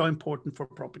so important for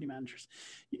property managers.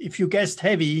 If you guest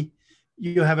heavy,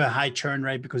 you have a high churn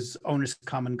rate because owners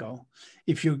come and go.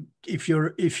 If you're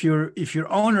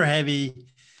owner heavy,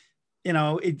 you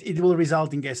know, it will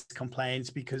result in guest complaints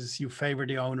because you favor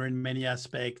the owner in many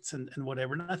aspects and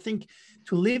whatever. And I think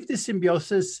to live this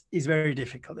symbiosis is very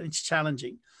difficult and it's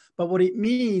challenging. But what it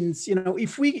means, you know,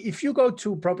 if you go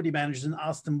to property managers and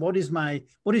ask them, what is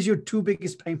your two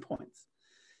biggest pain points?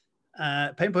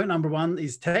 Pain point number one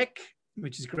is tech,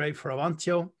 which is great for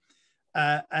Avantio.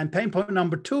 And pain point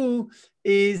number two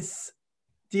is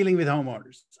dealing with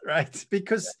homeowners, right?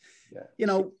 Because, you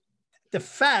know, the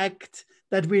fact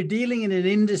that we're dealing in an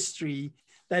industry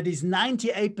that is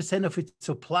 98% of its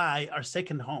supply are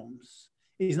second homes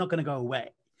is not going to go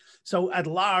away. So at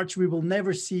large, we will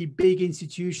never see big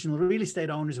institutional real estate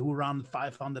owners who run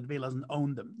 500 villas and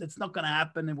own them. That's not going to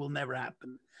happen. It will never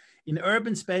happen. In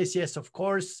urban space, yes, of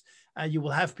course, you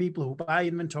will have people who buy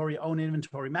inventory, own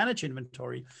inventory, manage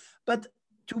inventory. But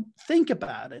to think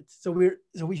about it, so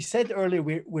we said earlier,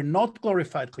 we're not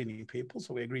glorified cleaning people.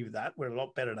 So we agree with that. We're a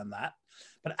lot better than that.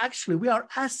 But actually, we are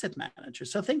asset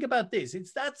managers. So think about this.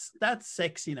 That's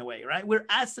sexy in a way, right? We're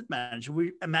asset managers.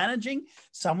 We're managing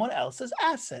someone else's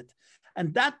asset.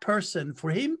 And that person, for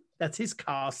him, that's his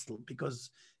castle, because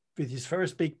with his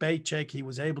first big paycheck, he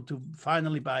was able to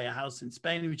finally buy a house in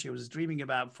Spain, which he was dreaming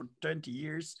about for 20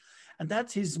 years. And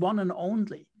that's his one and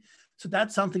only. So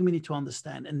that's something we need to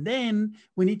understand. And then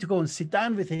we need to go and sit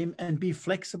down with him and be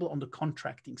flexible on the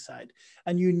contracting side.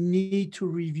 And you need to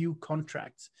review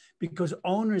contracts because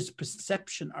owners'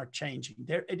 perception are changing.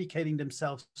 They're educating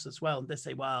themselves as well. They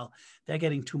say, well, they're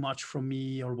getting too much from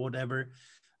me or whatever.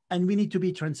 And we need to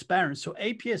be transparent. So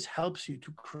APS helps you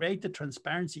to create the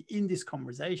transparency in this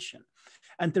conversation.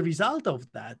 And the result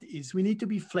of that is we need to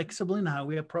be flexible in how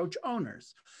we approach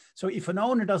owners. So if an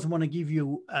owner doesn't want to give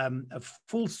you a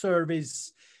full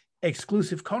service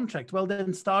exclusive contract, well,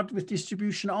 then start with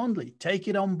distribution only. Take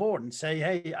it on board and say,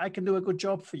 hey, I can do a good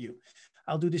job for you.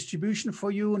 I'll do distribution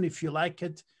for you. And if you like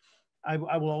it, I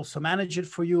will also manage it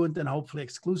for you. And then hopefully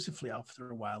exclusively after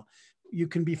a while. You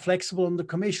can be flexible on the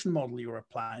commission model you're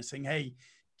applying, saying, hey,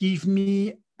 give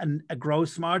me a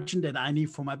gross margin that I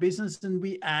need for my business, and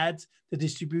we add the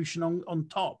distribution on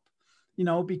top,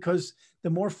 because the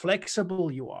more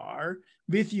flexible you are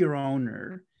with your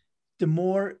owner, the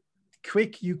more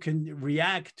quick you can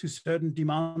react to certain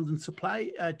demand and supply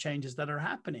changes that are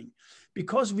happening.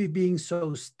 Because we're being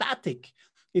so static,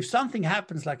 if something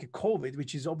happens like a COVID,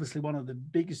 which is obviously one of the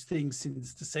biggest things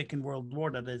since the Second World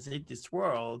War that has hit this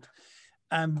world,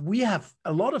 a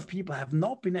lot of people have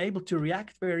not been able to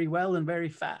react very well and very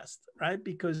fast, right?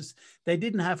 Because they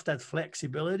didn't have that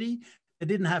flexibility. They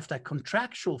didn't have that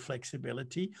contractual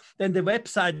flexibility. Then the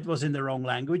website was in the wrong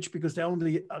language because they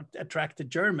only attracted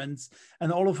Germans.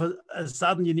 And all of a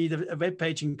sudden you need a web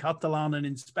page in Catalan and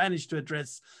in Spanish to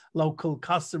address local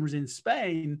customers in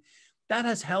Spain. That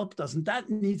has helped us, and that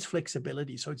needs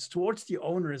flexibility. So it's towards the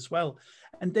owner as well.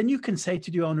 And then you can say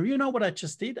to the owner, you know what I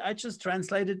just did? I just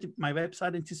translated my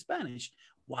website into Spanish.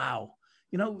 Wow.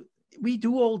 We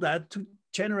do all that to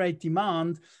generate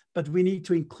demand, but we need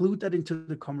to include that into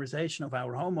the conversation of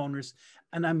our homeowners.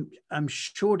 And I'm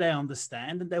sure they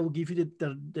understand, and they will give you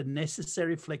the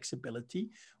necessary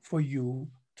flexibility for you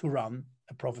to run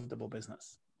a profitable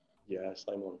business. Yeah,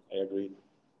 Simon, I agree.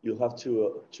 You have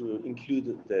to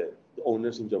include the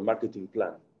owners in your marketing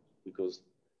plan, because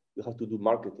you have to do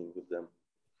marketing with them.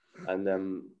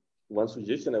 And one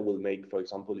suggestion I will make, for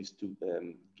example, is to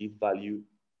give value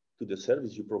to the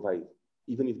service you provide,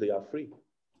 even if they are free.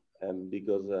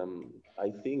 Because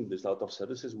I think there's a lot of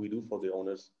services we do for the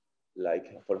owners, like,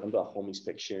 for example, a home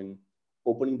inspection,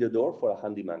 opening the door for a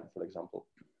handyman, for example.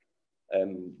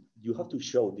 You have to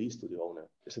show this to the owner,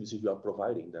 the services you are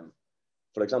providing them.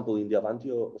 For example, in the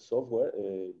Avantio software,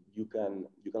 you can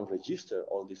register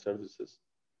all these services,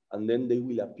 and then they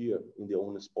will appear in the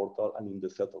owner's portal and in the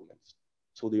settlements.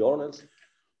 So the owners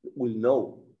will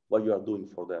know what you are doing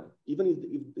for them, even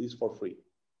if it's for free.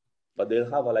 But they'll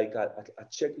have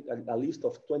a list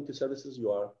of 20 services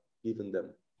you are giving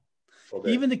them.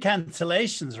 Even the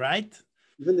cancellations, right?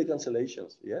 Even the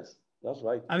cancellations, yes. That's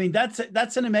right. I mean,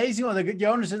 that's an amazing one. The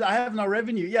owner says, I have no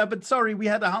revenue. Yeah, but sorry, we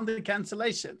had 100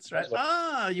 cancellations,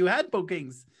 right? You had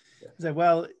bookings. Yeah. I said,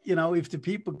 well, if the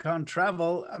people can't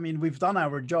travel, I mean, we've done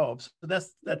our jobs. So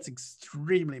that's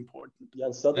extremely important. Yeah,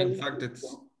 and suddenly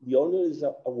the owner is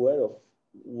aware of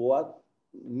what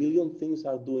million things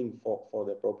are doing for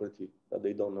the property that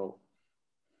they don't know.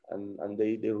 And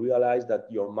they realize that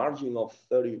your margin of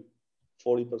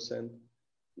 30-40%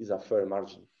 is a fair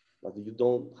margin. But you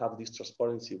don't have this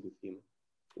transparency with him.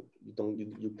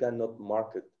 You cannot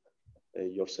market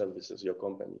your services, your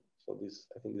company. So this,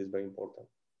 I think, is very important.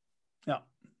 Yeah,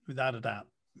 without a doubt.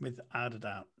 Without a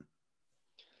doubt.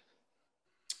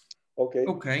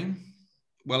 Okay.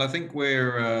 Well, I think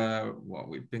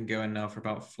we've been going now for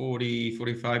about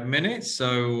 45 minutes.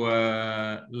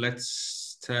 So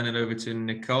let's turn it over to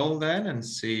Nicole then and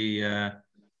see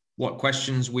what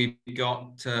questions we've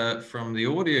got from the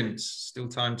audience. Still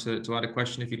time to add a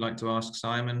question if you'd like to ask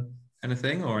Simon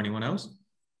anything or anyone else.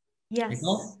 Yes.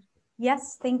 Nicole?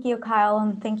 Yes, thank you, Kyle.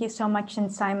 And thank you so much,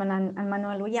 and Simon and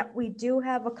Manuel. Yeah, we do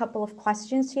have a couple of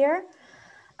questions here.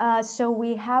 So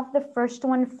we have the first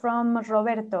one from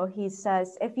Roberto. He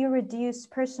says, if you reduce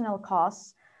personal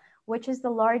costs, which is the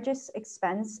largest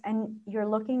expense, and you're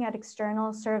looking at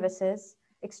external services,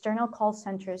 external call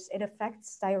centers, it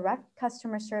affects direct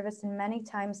customer service, and many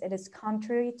times it is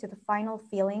contrary to the final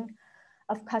feeling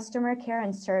of customer care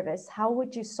and service. How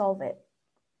would you solve it?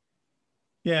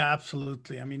 Yeah,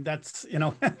 absolutely. I mean, that's,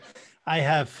 I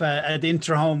have at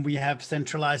Interhome, we have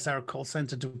centralized our call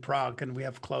center to Prague, and we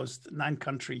have closed 9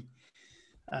 country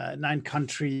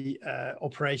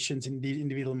operations in the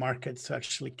individual markets to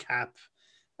actually cap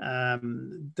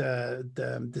the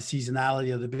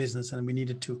seasonality of the business. And we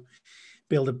needed to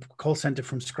build a call center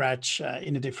from scratch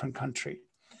in a different country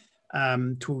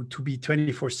to be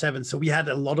 24/7. So we had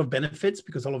a lot of benefits,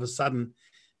 because all of a sudden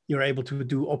you're able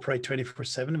to operate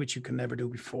 24/7, which you can never do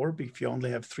before, if you only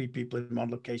have 3 people in one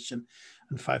location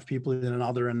and 5 people in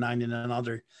another and 9 in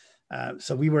another.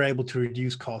 So we were able to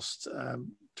reduce costs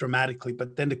dramatically,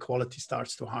 but then the quality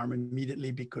starts to harm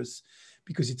immediately because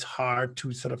it's hard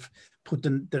to sort of put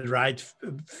the right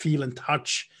feel and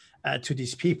touch to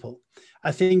these people.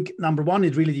 I think number one,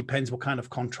 it really depends what kind of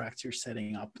contracts you're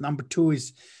setting up. Number 2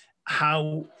 is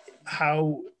how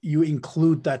you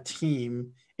include that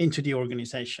team into the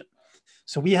organization.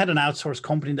 So we had an outsourced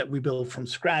company that we built from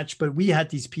scratch, but we had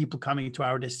these people coming to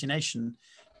our destination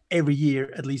every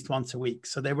year, at least once a week.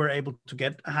 So they were able to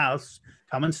get a house,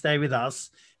 come and stay with us,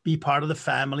 be part of the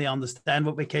family, understand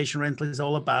what vacation rental is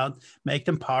all about, make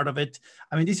them part of it.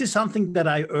 I mean, this is something that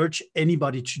I urge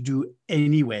anybody to do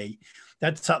anyway.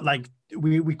 That's like,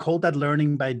 we call that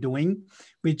learning by doing,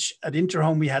 which at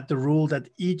Interhome, we had the rule that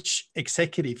each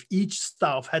executive, each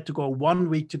staff had to go 1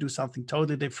 week to do something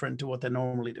totally different to what they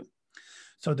normally do.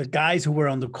 So the guys who were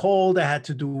on the call, they had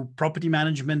to do property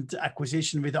management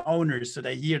acquisition with the owners. So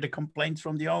they hear the complaints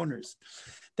from the owners.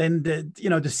 Then the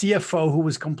CFO who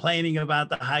was complaining about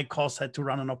the high costs had to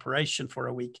run an operation for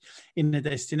a week in a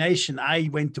destination. I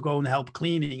went to go and help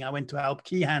cleaning. I went to help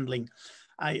key handling.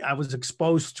 I was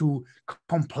exposed to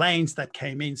complaints that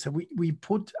came in. So we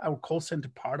put our call center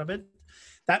part of it.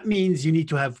 That means you need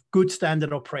to have good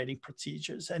standard operating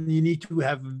procedures, and you need to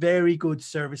have very good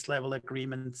service level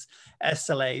agreements,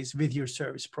 SLAs with your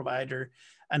service provider,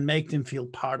 and make them feel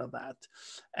part of that.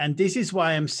 And this is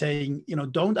why I'm saying,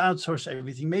 don't outsource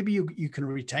everything. Maybe you can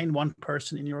retain one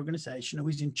person in your organization who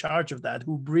is in charge of that,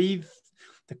 who breathes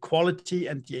the quality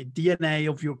and the DNA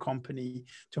of your company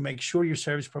to make sure your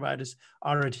service providers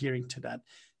are adhering to that.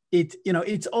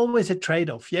 It's always a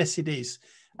trade-off. Yes, it is.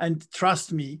 And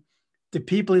trust me, the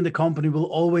people in the company will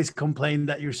always complain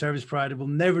that your service provider will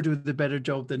never do the better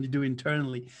job than you do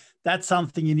internally. That's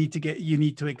something you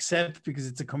need to accept, because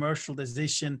it's a commercial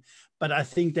decision. But I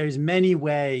think there's many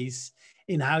ways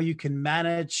in how you can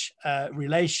manage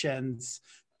relations,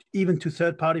 even to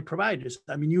third-party providers.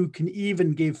 I mean, you can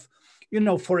even give,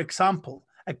 for example,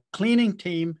 a cleaning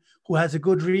team who has a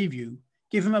good review,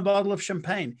 give them a bottle of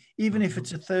champagne, even if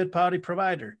it's a third-party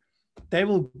provider. They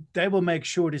will make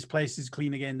sure this place is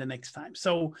clean again the next time.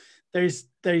 So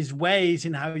there's ways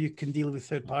in how you can deal with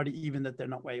third party, even that they're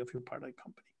not way of your part of the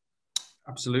company.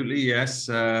 Absolutely, yes.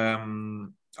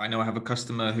 I know I have a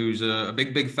customer who's a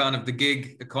big fan of the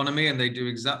gig economy, and they do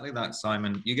exactly that,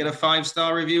 Simon. You get a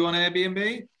 5-star review on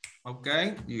Airbnb,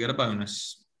 okay, you get a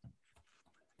bonus.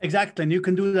 Exactly, and you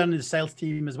can do that in the sales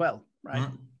team as well, right?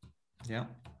 Yeah.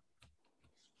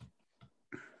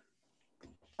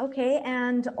 Okay,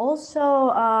 and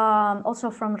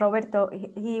also from Roberto,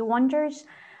 he wonders,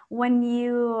 when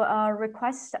you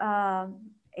request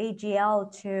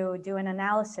AJL to do an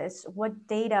analysis, what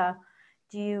data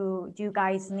do you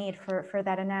guys need for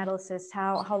that analysis?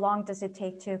 How long does it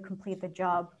take to complete the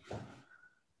job?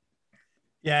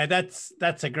 Yeah,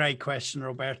 that's a great question,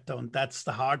 Roberto, and that's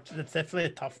definitely a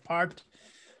tough part.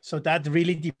 So that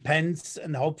really depends,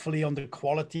 and hopefully on the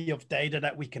quality of data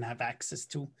that we can have access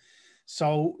to.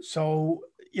 So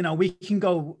we can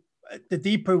go, the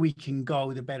deeper we can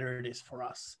go, the better it is for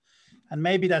us. And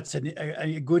maybe that's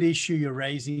a good issue you're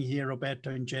raising here,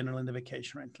 Roberto, in general in the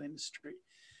vacation rental industry.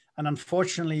 And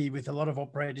unfortunately, with a lot of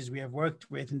operators we have worked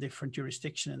with in different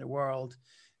jurisdictions in the world,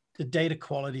 the data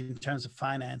quality in terms of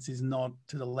finance is not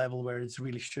to the level where it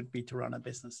really should be to run a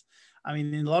business. I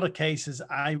mean, in a lot of cases,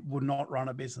 I would not run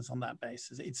a business on that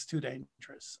basis. It's too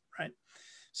dangerous, right?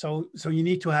 So you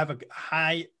need to have a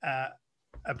high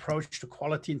approach to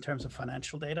quality in terms of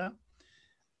financial data.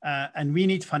 And we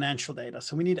need financial data.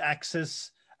 So we need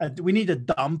access. We need a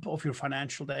dump of your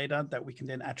financial data that we can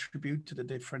then attribute to the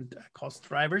different cost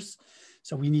drivers.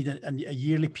 So we need a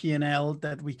yearly P&L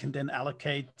that we can then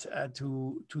allocate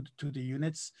to the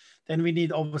units. Then we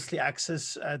need obviously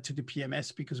access to the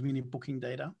PMS, because we need booking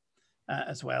data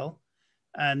as well.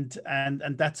 And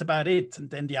that's about it. And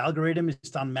then the algorithm is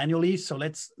done manually. So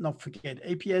let's not forget,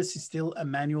 APS is still a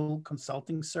manual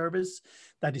consulting service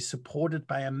that is supported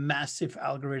by a massive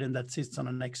algorithm that sits on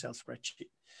an Excel spreadsheet.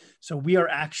 So we are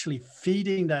actually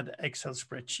feeding that Excel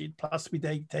spreadsheet, plus we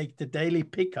take the daily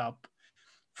pickup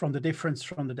from the difference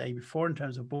from the day before in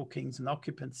terms of bookings and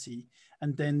occupancy,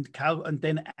 and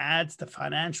then adds the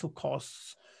financial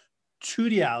costs to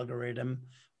the algorithm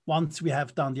once we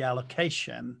have done the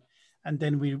allocation. And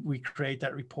then we create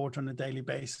that report on a daily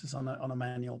basis, on a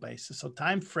manual basis. So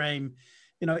time frame,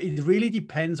 it really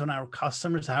depends on our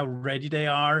customers, how ready they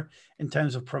are in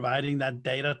terms of providing that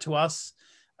data to us.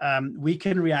 We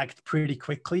can react pretty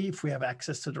quickly if we have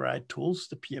access to the right tools.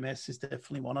 The PMS is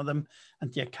definitely one of them,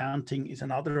 and the accounting is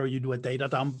another, or you do a data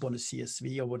dump on a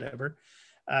CSV or whatever.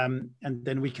 And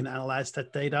then we can analyze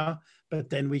that data,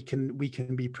 but then we can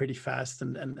be pretty fast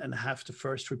and have the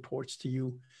first reports to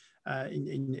you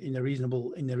in a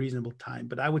reasonable time.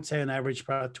 But I would say on average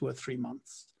about 2 or 3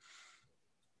 months.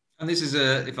 And this is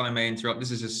if I may interrupt,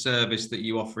 this is a service that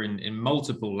you offer in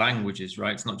multiple languages,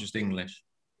 right? It's not just English.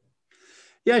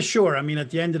 Yeah, sure. I mean, at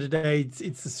the end of the day,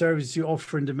 it's the service you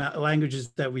offer in the languages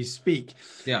that we speak.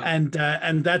 Yeah.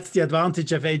 And that's the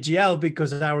advantage of AJL,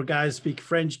 because our guys speak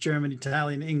French, German,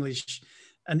 Italian, English,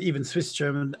 and even Swiss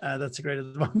German. That's a great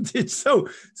advantage. So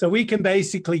we can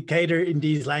basically cater in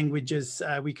these languages.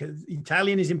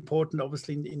 Italian is important,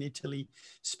 obviously, in Italy.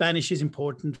 Spanish is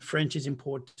important. French is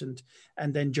important,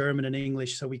 and then German and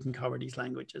English. So we can cover these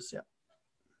languages. Yeah.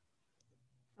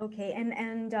 Okay,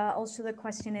 and also the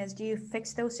question is, do you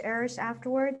fix those errors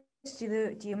afterwards?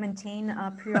 Do you maintain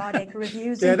periodic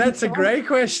reviews? Yeah, that's a great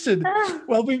question.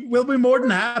 Well, we'll be more than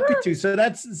happy to. So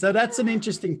that's an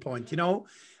interesting point, you know,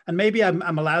 and maybe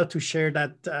I'm allowed to share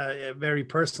that very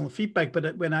personal feedback.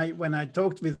 But when I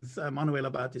talked with Manuel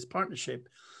about this partnership,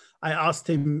 I asked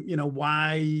him, you know,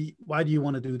 why do you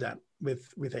want to do that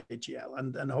with AJL?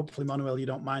 And hopefully, Manuel, you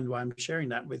don't mind why I'm sharing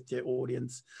that with the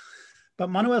audience. But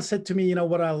Manuel said to me, you know,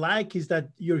 what I like is that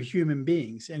you're human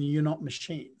beings and you're not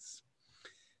machines.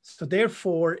 So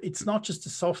therefore, it's not just the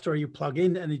software you plug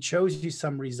in and it shows you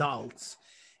some results.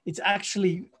 It's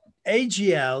actually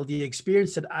AJL, the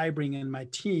experience that I bring in my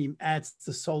team, adds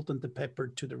the salt and the pepper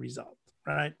to the result,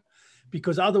 right?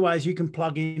 Because otherwise you can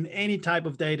plug in any type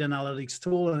of data analytics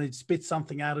tool and it spits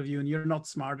something out of you and you're not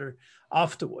smarter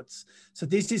afterwards. So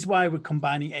this is why we're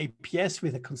combining APS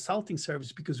with a consulting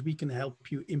service, because we can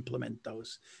help you implement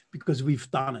those, because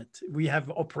we've done it. We have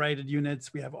operated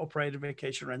units, we have operated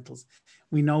vacation rentals.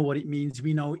 We know what it means.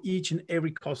 We know each and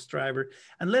every cost driver.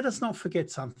 And let us not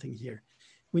forget something here.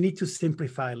 We need to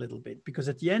simplify a little bit, because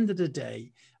at the end of the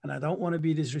day, and I don't want to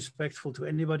be disrespectful to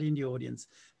anybody in the audience,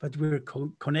 but we're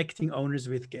connecting owners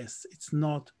with guests. It's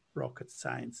not rocket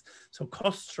science. So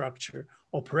cost structure,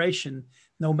 operation,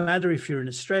 no matter if you're in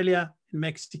Australia, in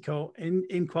Mexico, in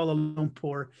Kuala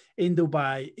Lumpur, in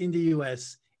Dubai, in the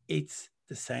US, it's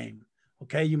the same.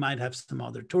 Okay, you might have some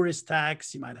other tourist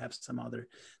tax, you might have some other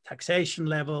taxation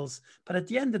levels, but at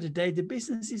the end of the day, the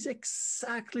business is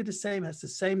exactly the same, has the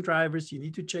same drivers. You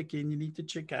need to check in, you need to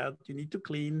check out, you need to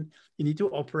clean, you need to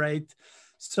operate.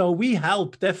 So we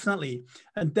help definitely.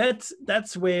 And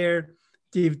that's where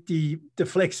the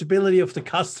flexibility of the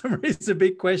customer is a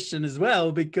big question as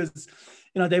well, because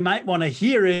you know they might want to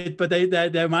hear it, but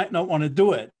they might not want to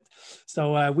do it.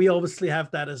 So we obviously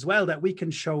have that as well, that we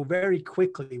can show very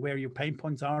quickly where your pain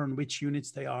points are and which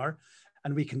units they are.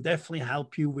 And we can definitely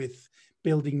help you with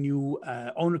building new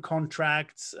owner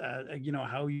contracts, you know,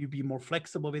 how you be more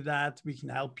flexible with that. We can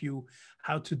help you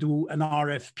how to do an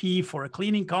RFP for a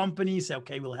cleaning company. Say,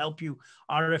 okay, we'll help you.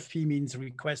 RFP means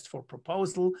request for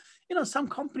proposal. You know, some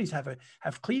companies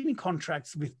have cleaning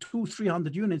contracts with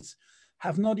 200-300 units,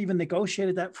 have not even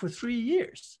negotiated that for 3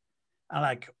 years.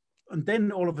 And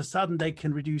then all of a sudden they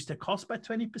can reduce their cost by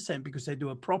 20% because they do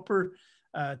a proper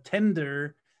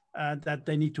tender that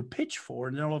they need to pitch for,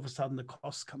 and then all of a sudden the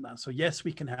costs come down. So yes,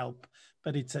 we can help,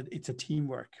 but it's a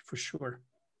teamwork for sure.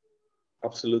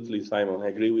 Absolutely, Simon. I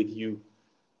agree with you.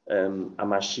 A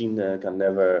machine can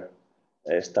never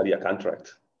study a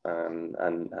contract and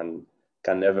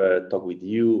can never talk with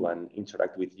you and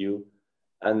interact with you.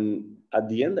 And at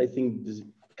the end, I think this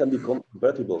can become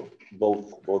compatible,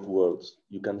 both worlds.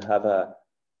 You can have a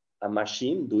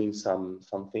machine doing some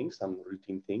things, some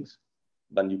routine things,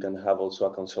 but you can have also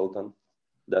a consultant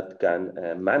that can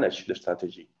manage the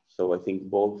strategy. So I think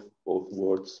both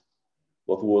worlds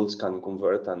can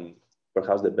convert, and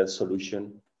perhaps the best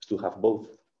solution is to have both.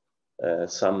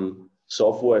 Some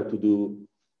software to do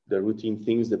the routine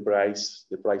things, the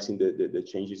pricing, the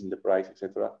changes in the price,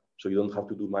 etc. So you don't have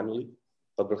to do manually,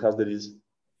 but perhaps there is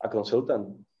a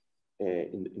consultant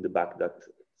in the back that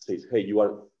says, hey, you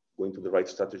are going to the right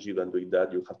strategy, you are doing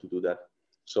that, you have to do that.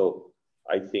 So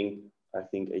I think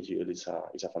AJL is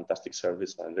a fantastic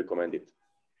service and recommend it.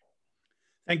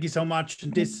 Thank you so much.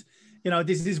 And this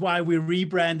is why we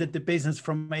rebranded the business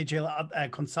from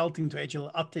AJL Consulting to AJL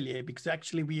Atelier, because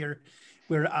actually we're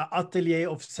an atelier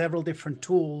of several different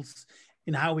tools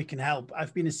in how we can help.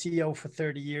 I've been a CEO for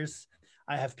 30 years.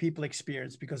 I have people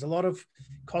experience, because a lot of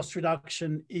cost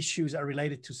reduction issues are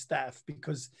related to staff,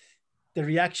 because the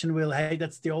reaction will, hey,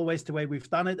 that's always the way we've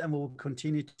done it, and we'll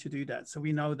continue to do that. So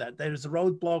we know that there's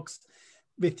roadblocks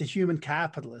with the human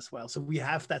capital as well. So we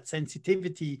have that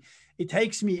sensitivity. It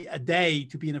takes me a day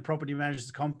to be in a property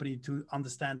management company to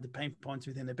understand the pain points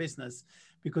within a business,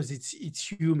 because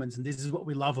it's humans, and this is what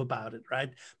we love about it,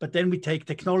 right? But then we take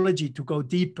technology to go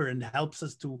deeper and helps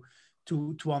us to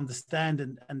understand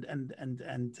and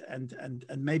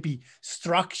maybe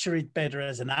structure it better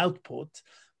as an output.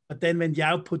 But then when the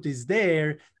output is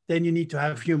there, then you need to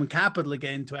have human capital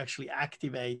again to actually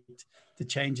activate the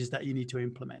changes that you need to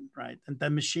implement, right? And the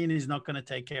machine is not going to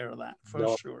take care of that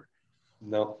for sure.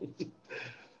 No,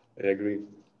 I agree.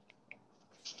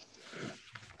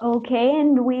 Okay,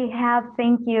 and we have,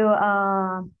 thank you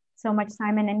so much,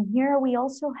 Simon. And here we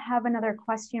also have another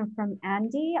question from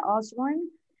Andy Osborne.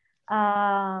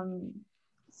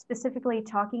 Specifically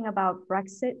talking about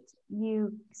Brexit,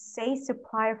 you say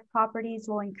supply of properties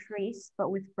will increase, but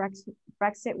with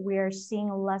Brexit, we're seeing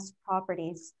less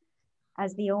properties.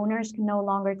 as the owners can no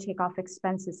longer take off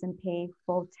expenses and pay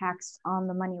full tax on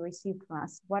the money received from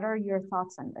us. What are your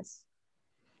thoughts on this?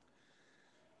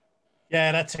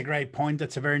 Yeah, that's a great point.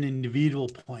 That's a very individual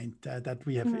point that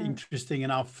we have, interesting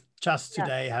enough, just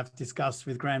today have discussed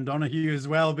with Graham Donahue as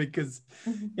well, because,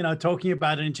 you know, talking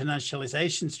about an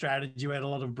internationalization strategy where a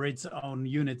lot of Brits own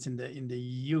units in the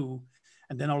EU,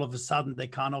 and then all of a sudden they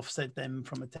can't offset them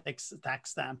from a tax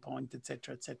standpoint, et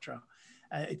cetera, et cetera.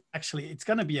 It's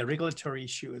going to be a regulatory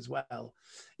issue as well.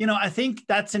 You know, I think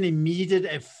that's an immediate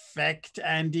effect,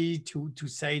 Andy, to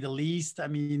say the least. I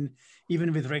mean,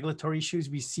 even with regulatory issues,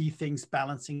 we see things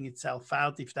balancing itself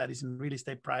out. If that is in real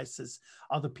estate prices,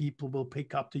 other people will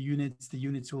pick up the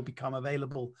units will become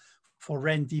available for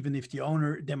rent, even if the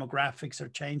owner demographics are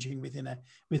changing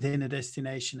within a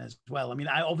destination as well. I mean,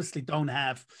 I obviously don't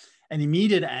have an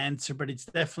immediate answer, but it's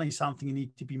definitely something you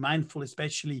need to be mindful,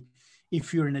 especially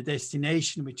if you're in a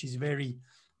destination which is very,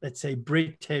 let's say,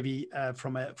 Brit heavy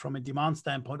from a demand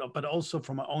standpoint, but also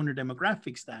from an owner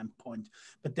demographic standpoint.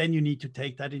 But then you need to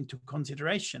take that into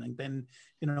consideration, and then,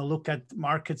 you know, look at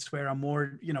markets where are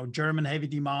more, you know, German heavy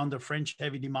demand or French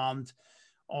heavy demand,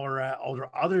 or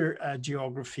other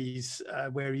geographies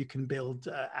where you can build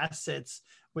assets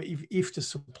where if the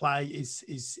supply is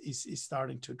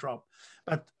starting to drop.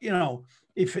 But, you know,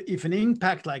 if an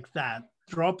impact like that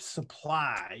drops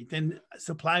supply, then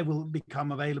supply will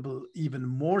become available even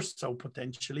more so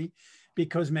potentially,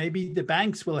 because maybe the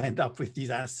banks will end up with these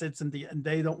assets and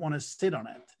they don't want to sit on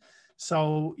it.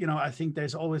 So, you know, I think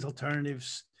there's always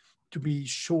alternatives to be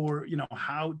sure, you know,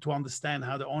 how to understand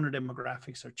how the owner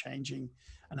demographics are changing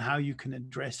and how you can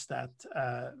address that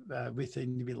with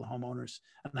individual homeowners,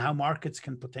 and how markets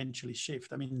can potentially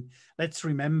shift. I mean, let's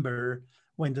remember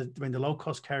when the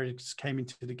low-cost carriers came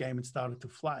into the game and started to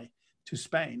fly to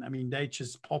Spain. I mean, they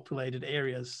just populated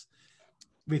areas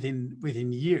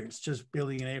within years, just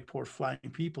building an airport, flying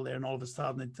people there, and all of a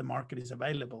sudden the market is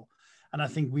available. And I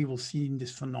think we will see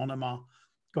this phenomena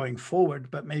going forward,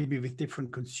 but maybe with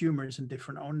different consumers and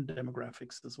different owner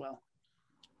demographics as well.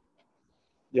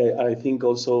 Yeah, I think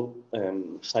also,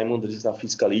 Simon, there is a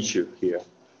fiscal issue here,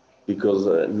 because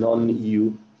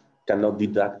non-EU cannot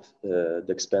deduct the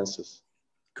expenses.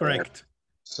 Correct.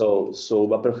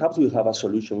 But perhaps we have a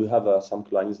solution. We have some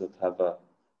clients that have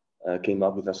came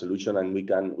up with a solution, and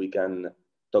we can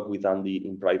talk with Andy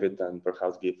in private and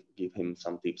perhaps give him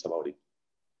some tips about it.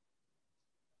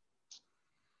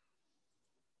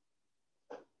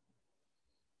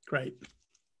 Great.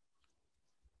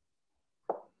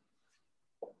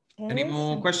 Okay, Any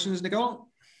more questions, Nicole?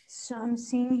 So I'm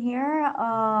seeing here,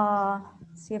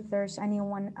 see if there's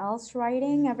anyone else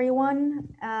writing. Everyone,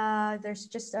 there's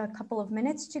just a couple of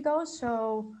minutes to go,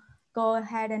 so go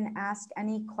ahead and ask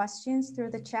any questions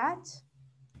through the chat.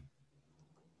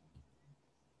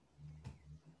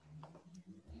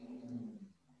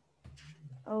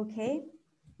 Okay,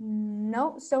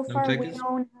 no, so far we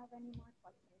don't have any more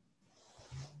questions.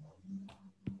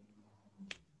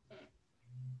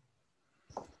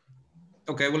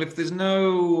 Okay, well, if there's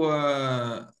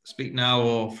no speak now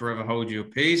or forever hold your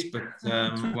peace, but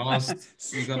whilst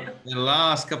we've got the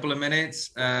last couple of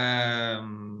minutes,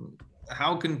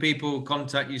 how can people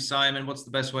contact you, Simon? What's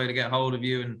the best way to get hold of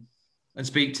you and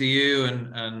speak to you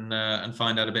and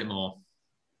find out a bit more?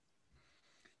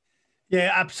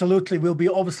 Yeah, absolutely. We'll be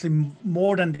obviously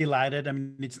more than delighted. I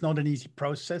mean, it's not an easy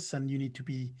process, and you need to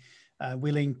be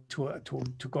willing to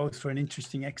go through an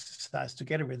interesting exercise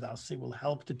together with us. It will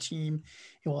help the team.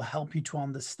 It will help you to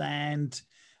understand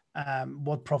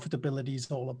what profitability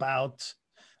is all about,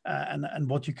 and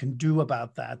what you can do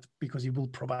about that, because it will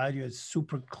provide you a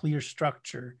super clear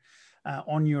structure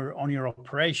on your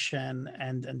operation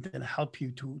and then help you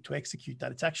to execute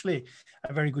that. It's actually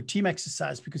a very good team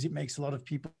exercise, because it makes a lot of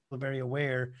people very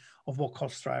aware of what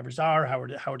cost drivers are,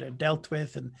 how they're dealt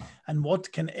with, and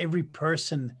what can every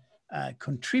person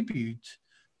contribute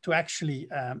to actually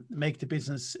make the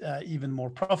business even more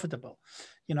profitable.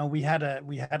 You know, we had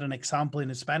an example in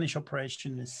a Spanish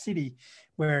operation in a city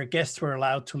where guests were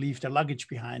allowed to leave their luggage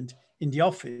behind in the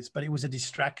office, but it was a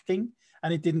distracting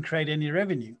and it didn't create any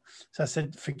revenue. So I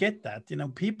said, forget that. You know,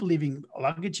 people leaving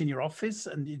luggage in your office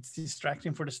and it's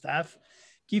distracting for the staff.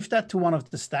 Give that to one of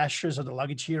the stashers or the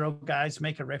luggage hero guys,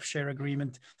 make a rev share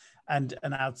agreement and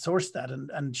outsource that.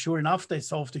 And sure enough, they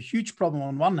solved a huge problem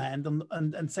on one hand,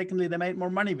 and secondly, they made more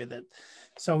money with it.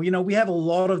 So, you know, we have a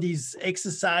lot of these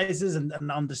exercises and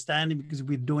understanding, because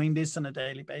we're doing this on a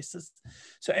daily basis.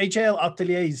 So AJL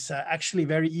Atelier is actually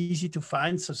very easy to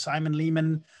find. So Simon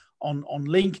Lehmann on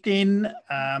LinkedIn,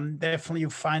 definitely you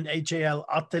find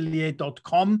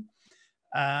ajlatelier.com.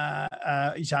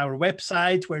 is our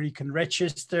website where you can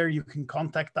register, you can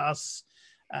contact us.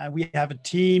 We have a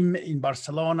team in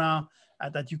Barcelona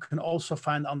that you can also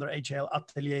find under AJL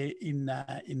Atelier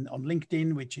on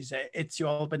LinkedIn, which is Ezio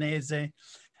Albanese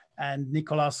and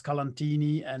Nicolas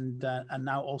Calantini, and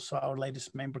now also our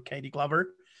latest member, Katie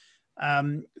Glover.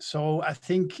 So I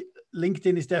think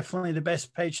LinkedIn is definitely the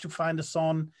best page to find us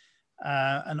on.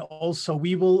 And also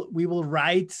we will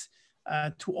write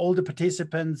to all the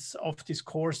participants of this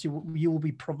course. You will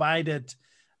be provided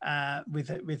with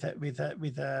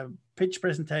a pitch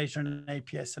presentation on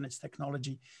APS and its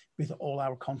technology, with all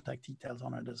our contact details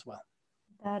on it as well.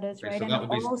 That is right. So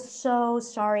and also,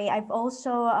 sorry, I've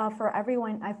also, for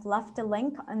everyone, I've left a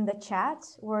link in the chat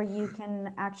where you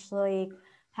can actually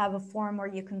have a form where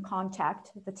you can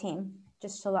contact the team,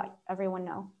 just to let everyone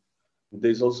know.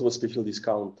 There's also a special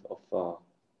discount of,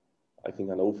 I think,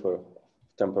 an offer of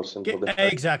 10% for the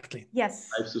exactly. Yes.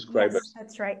 5 subscribers. Yes,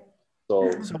 that's right.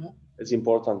 So it's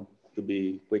important to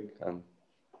be quick and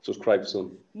subscribe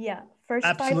soon. Yeah, first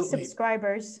Absolutely. 5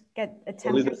 subscribers get a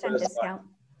 10% discount.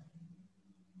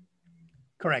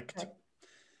 Correct. Right.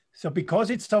 So because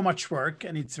it's so much work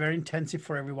and it's very intensive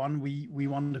for everyone, we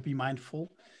want to be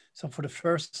mindful. So for the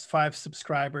first 5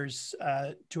 subscribers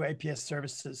to APS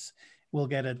services, we'll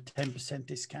get a 10%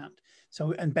 discount.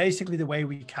 So, and basically the way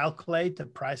we calculate the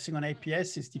pricing on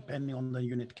APS is depending on the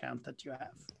unit count that you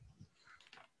have.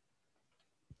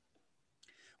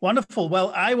 Wonderful.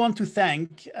 Well, I want to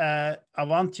thank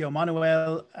Avantio,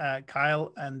 Manuel,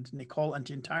 Kyle, and Nicole, and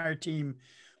the entire team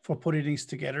for putting this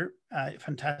together.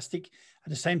 Fantastic. At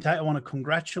the same time, I want to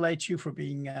congratulate you for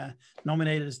being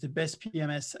nominated as the best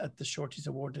PMS at the Shorties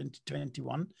Award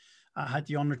 2021. I had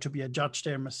the honor to be a judge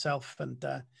there myself, and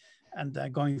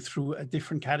going through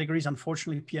different categories.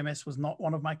 Unfortunately, PMS was not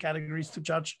one of my categories to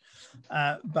judge,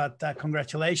 but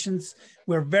congratulations.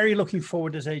 We're very looking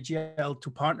forward as AJL to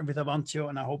partner with Avantio,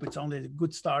 and I hope it's only a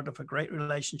good start of a great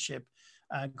relationship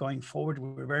going forward.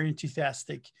 We're very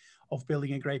enthusiastic of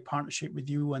building a great partnership with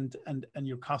you and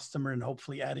your customer, and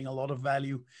hopefully adding a lot of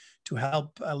value to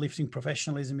help lifting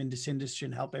professionalism in this industry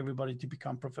and help everybody to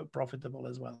become profitable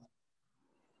as well.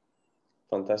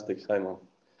 Fantastic, Simon.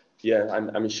 Yeah,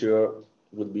 I'm sure it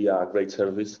would be a great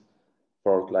service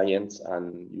for our clients,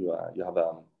 and you have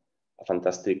a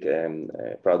fantastic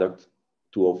product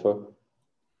to offer.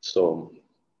 So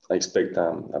I expect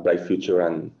a bright future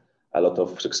and a lot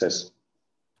of success.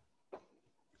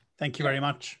 Thank you very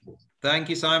much. Thank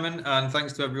you, Simon, and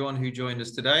thanks to everyone who joined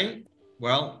us today.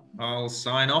 Well, I'll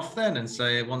sign off then and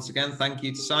say once again, thank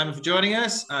you to Simon for joining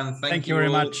us, and thank you very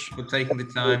all much for taking the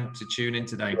time to tune in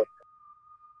today.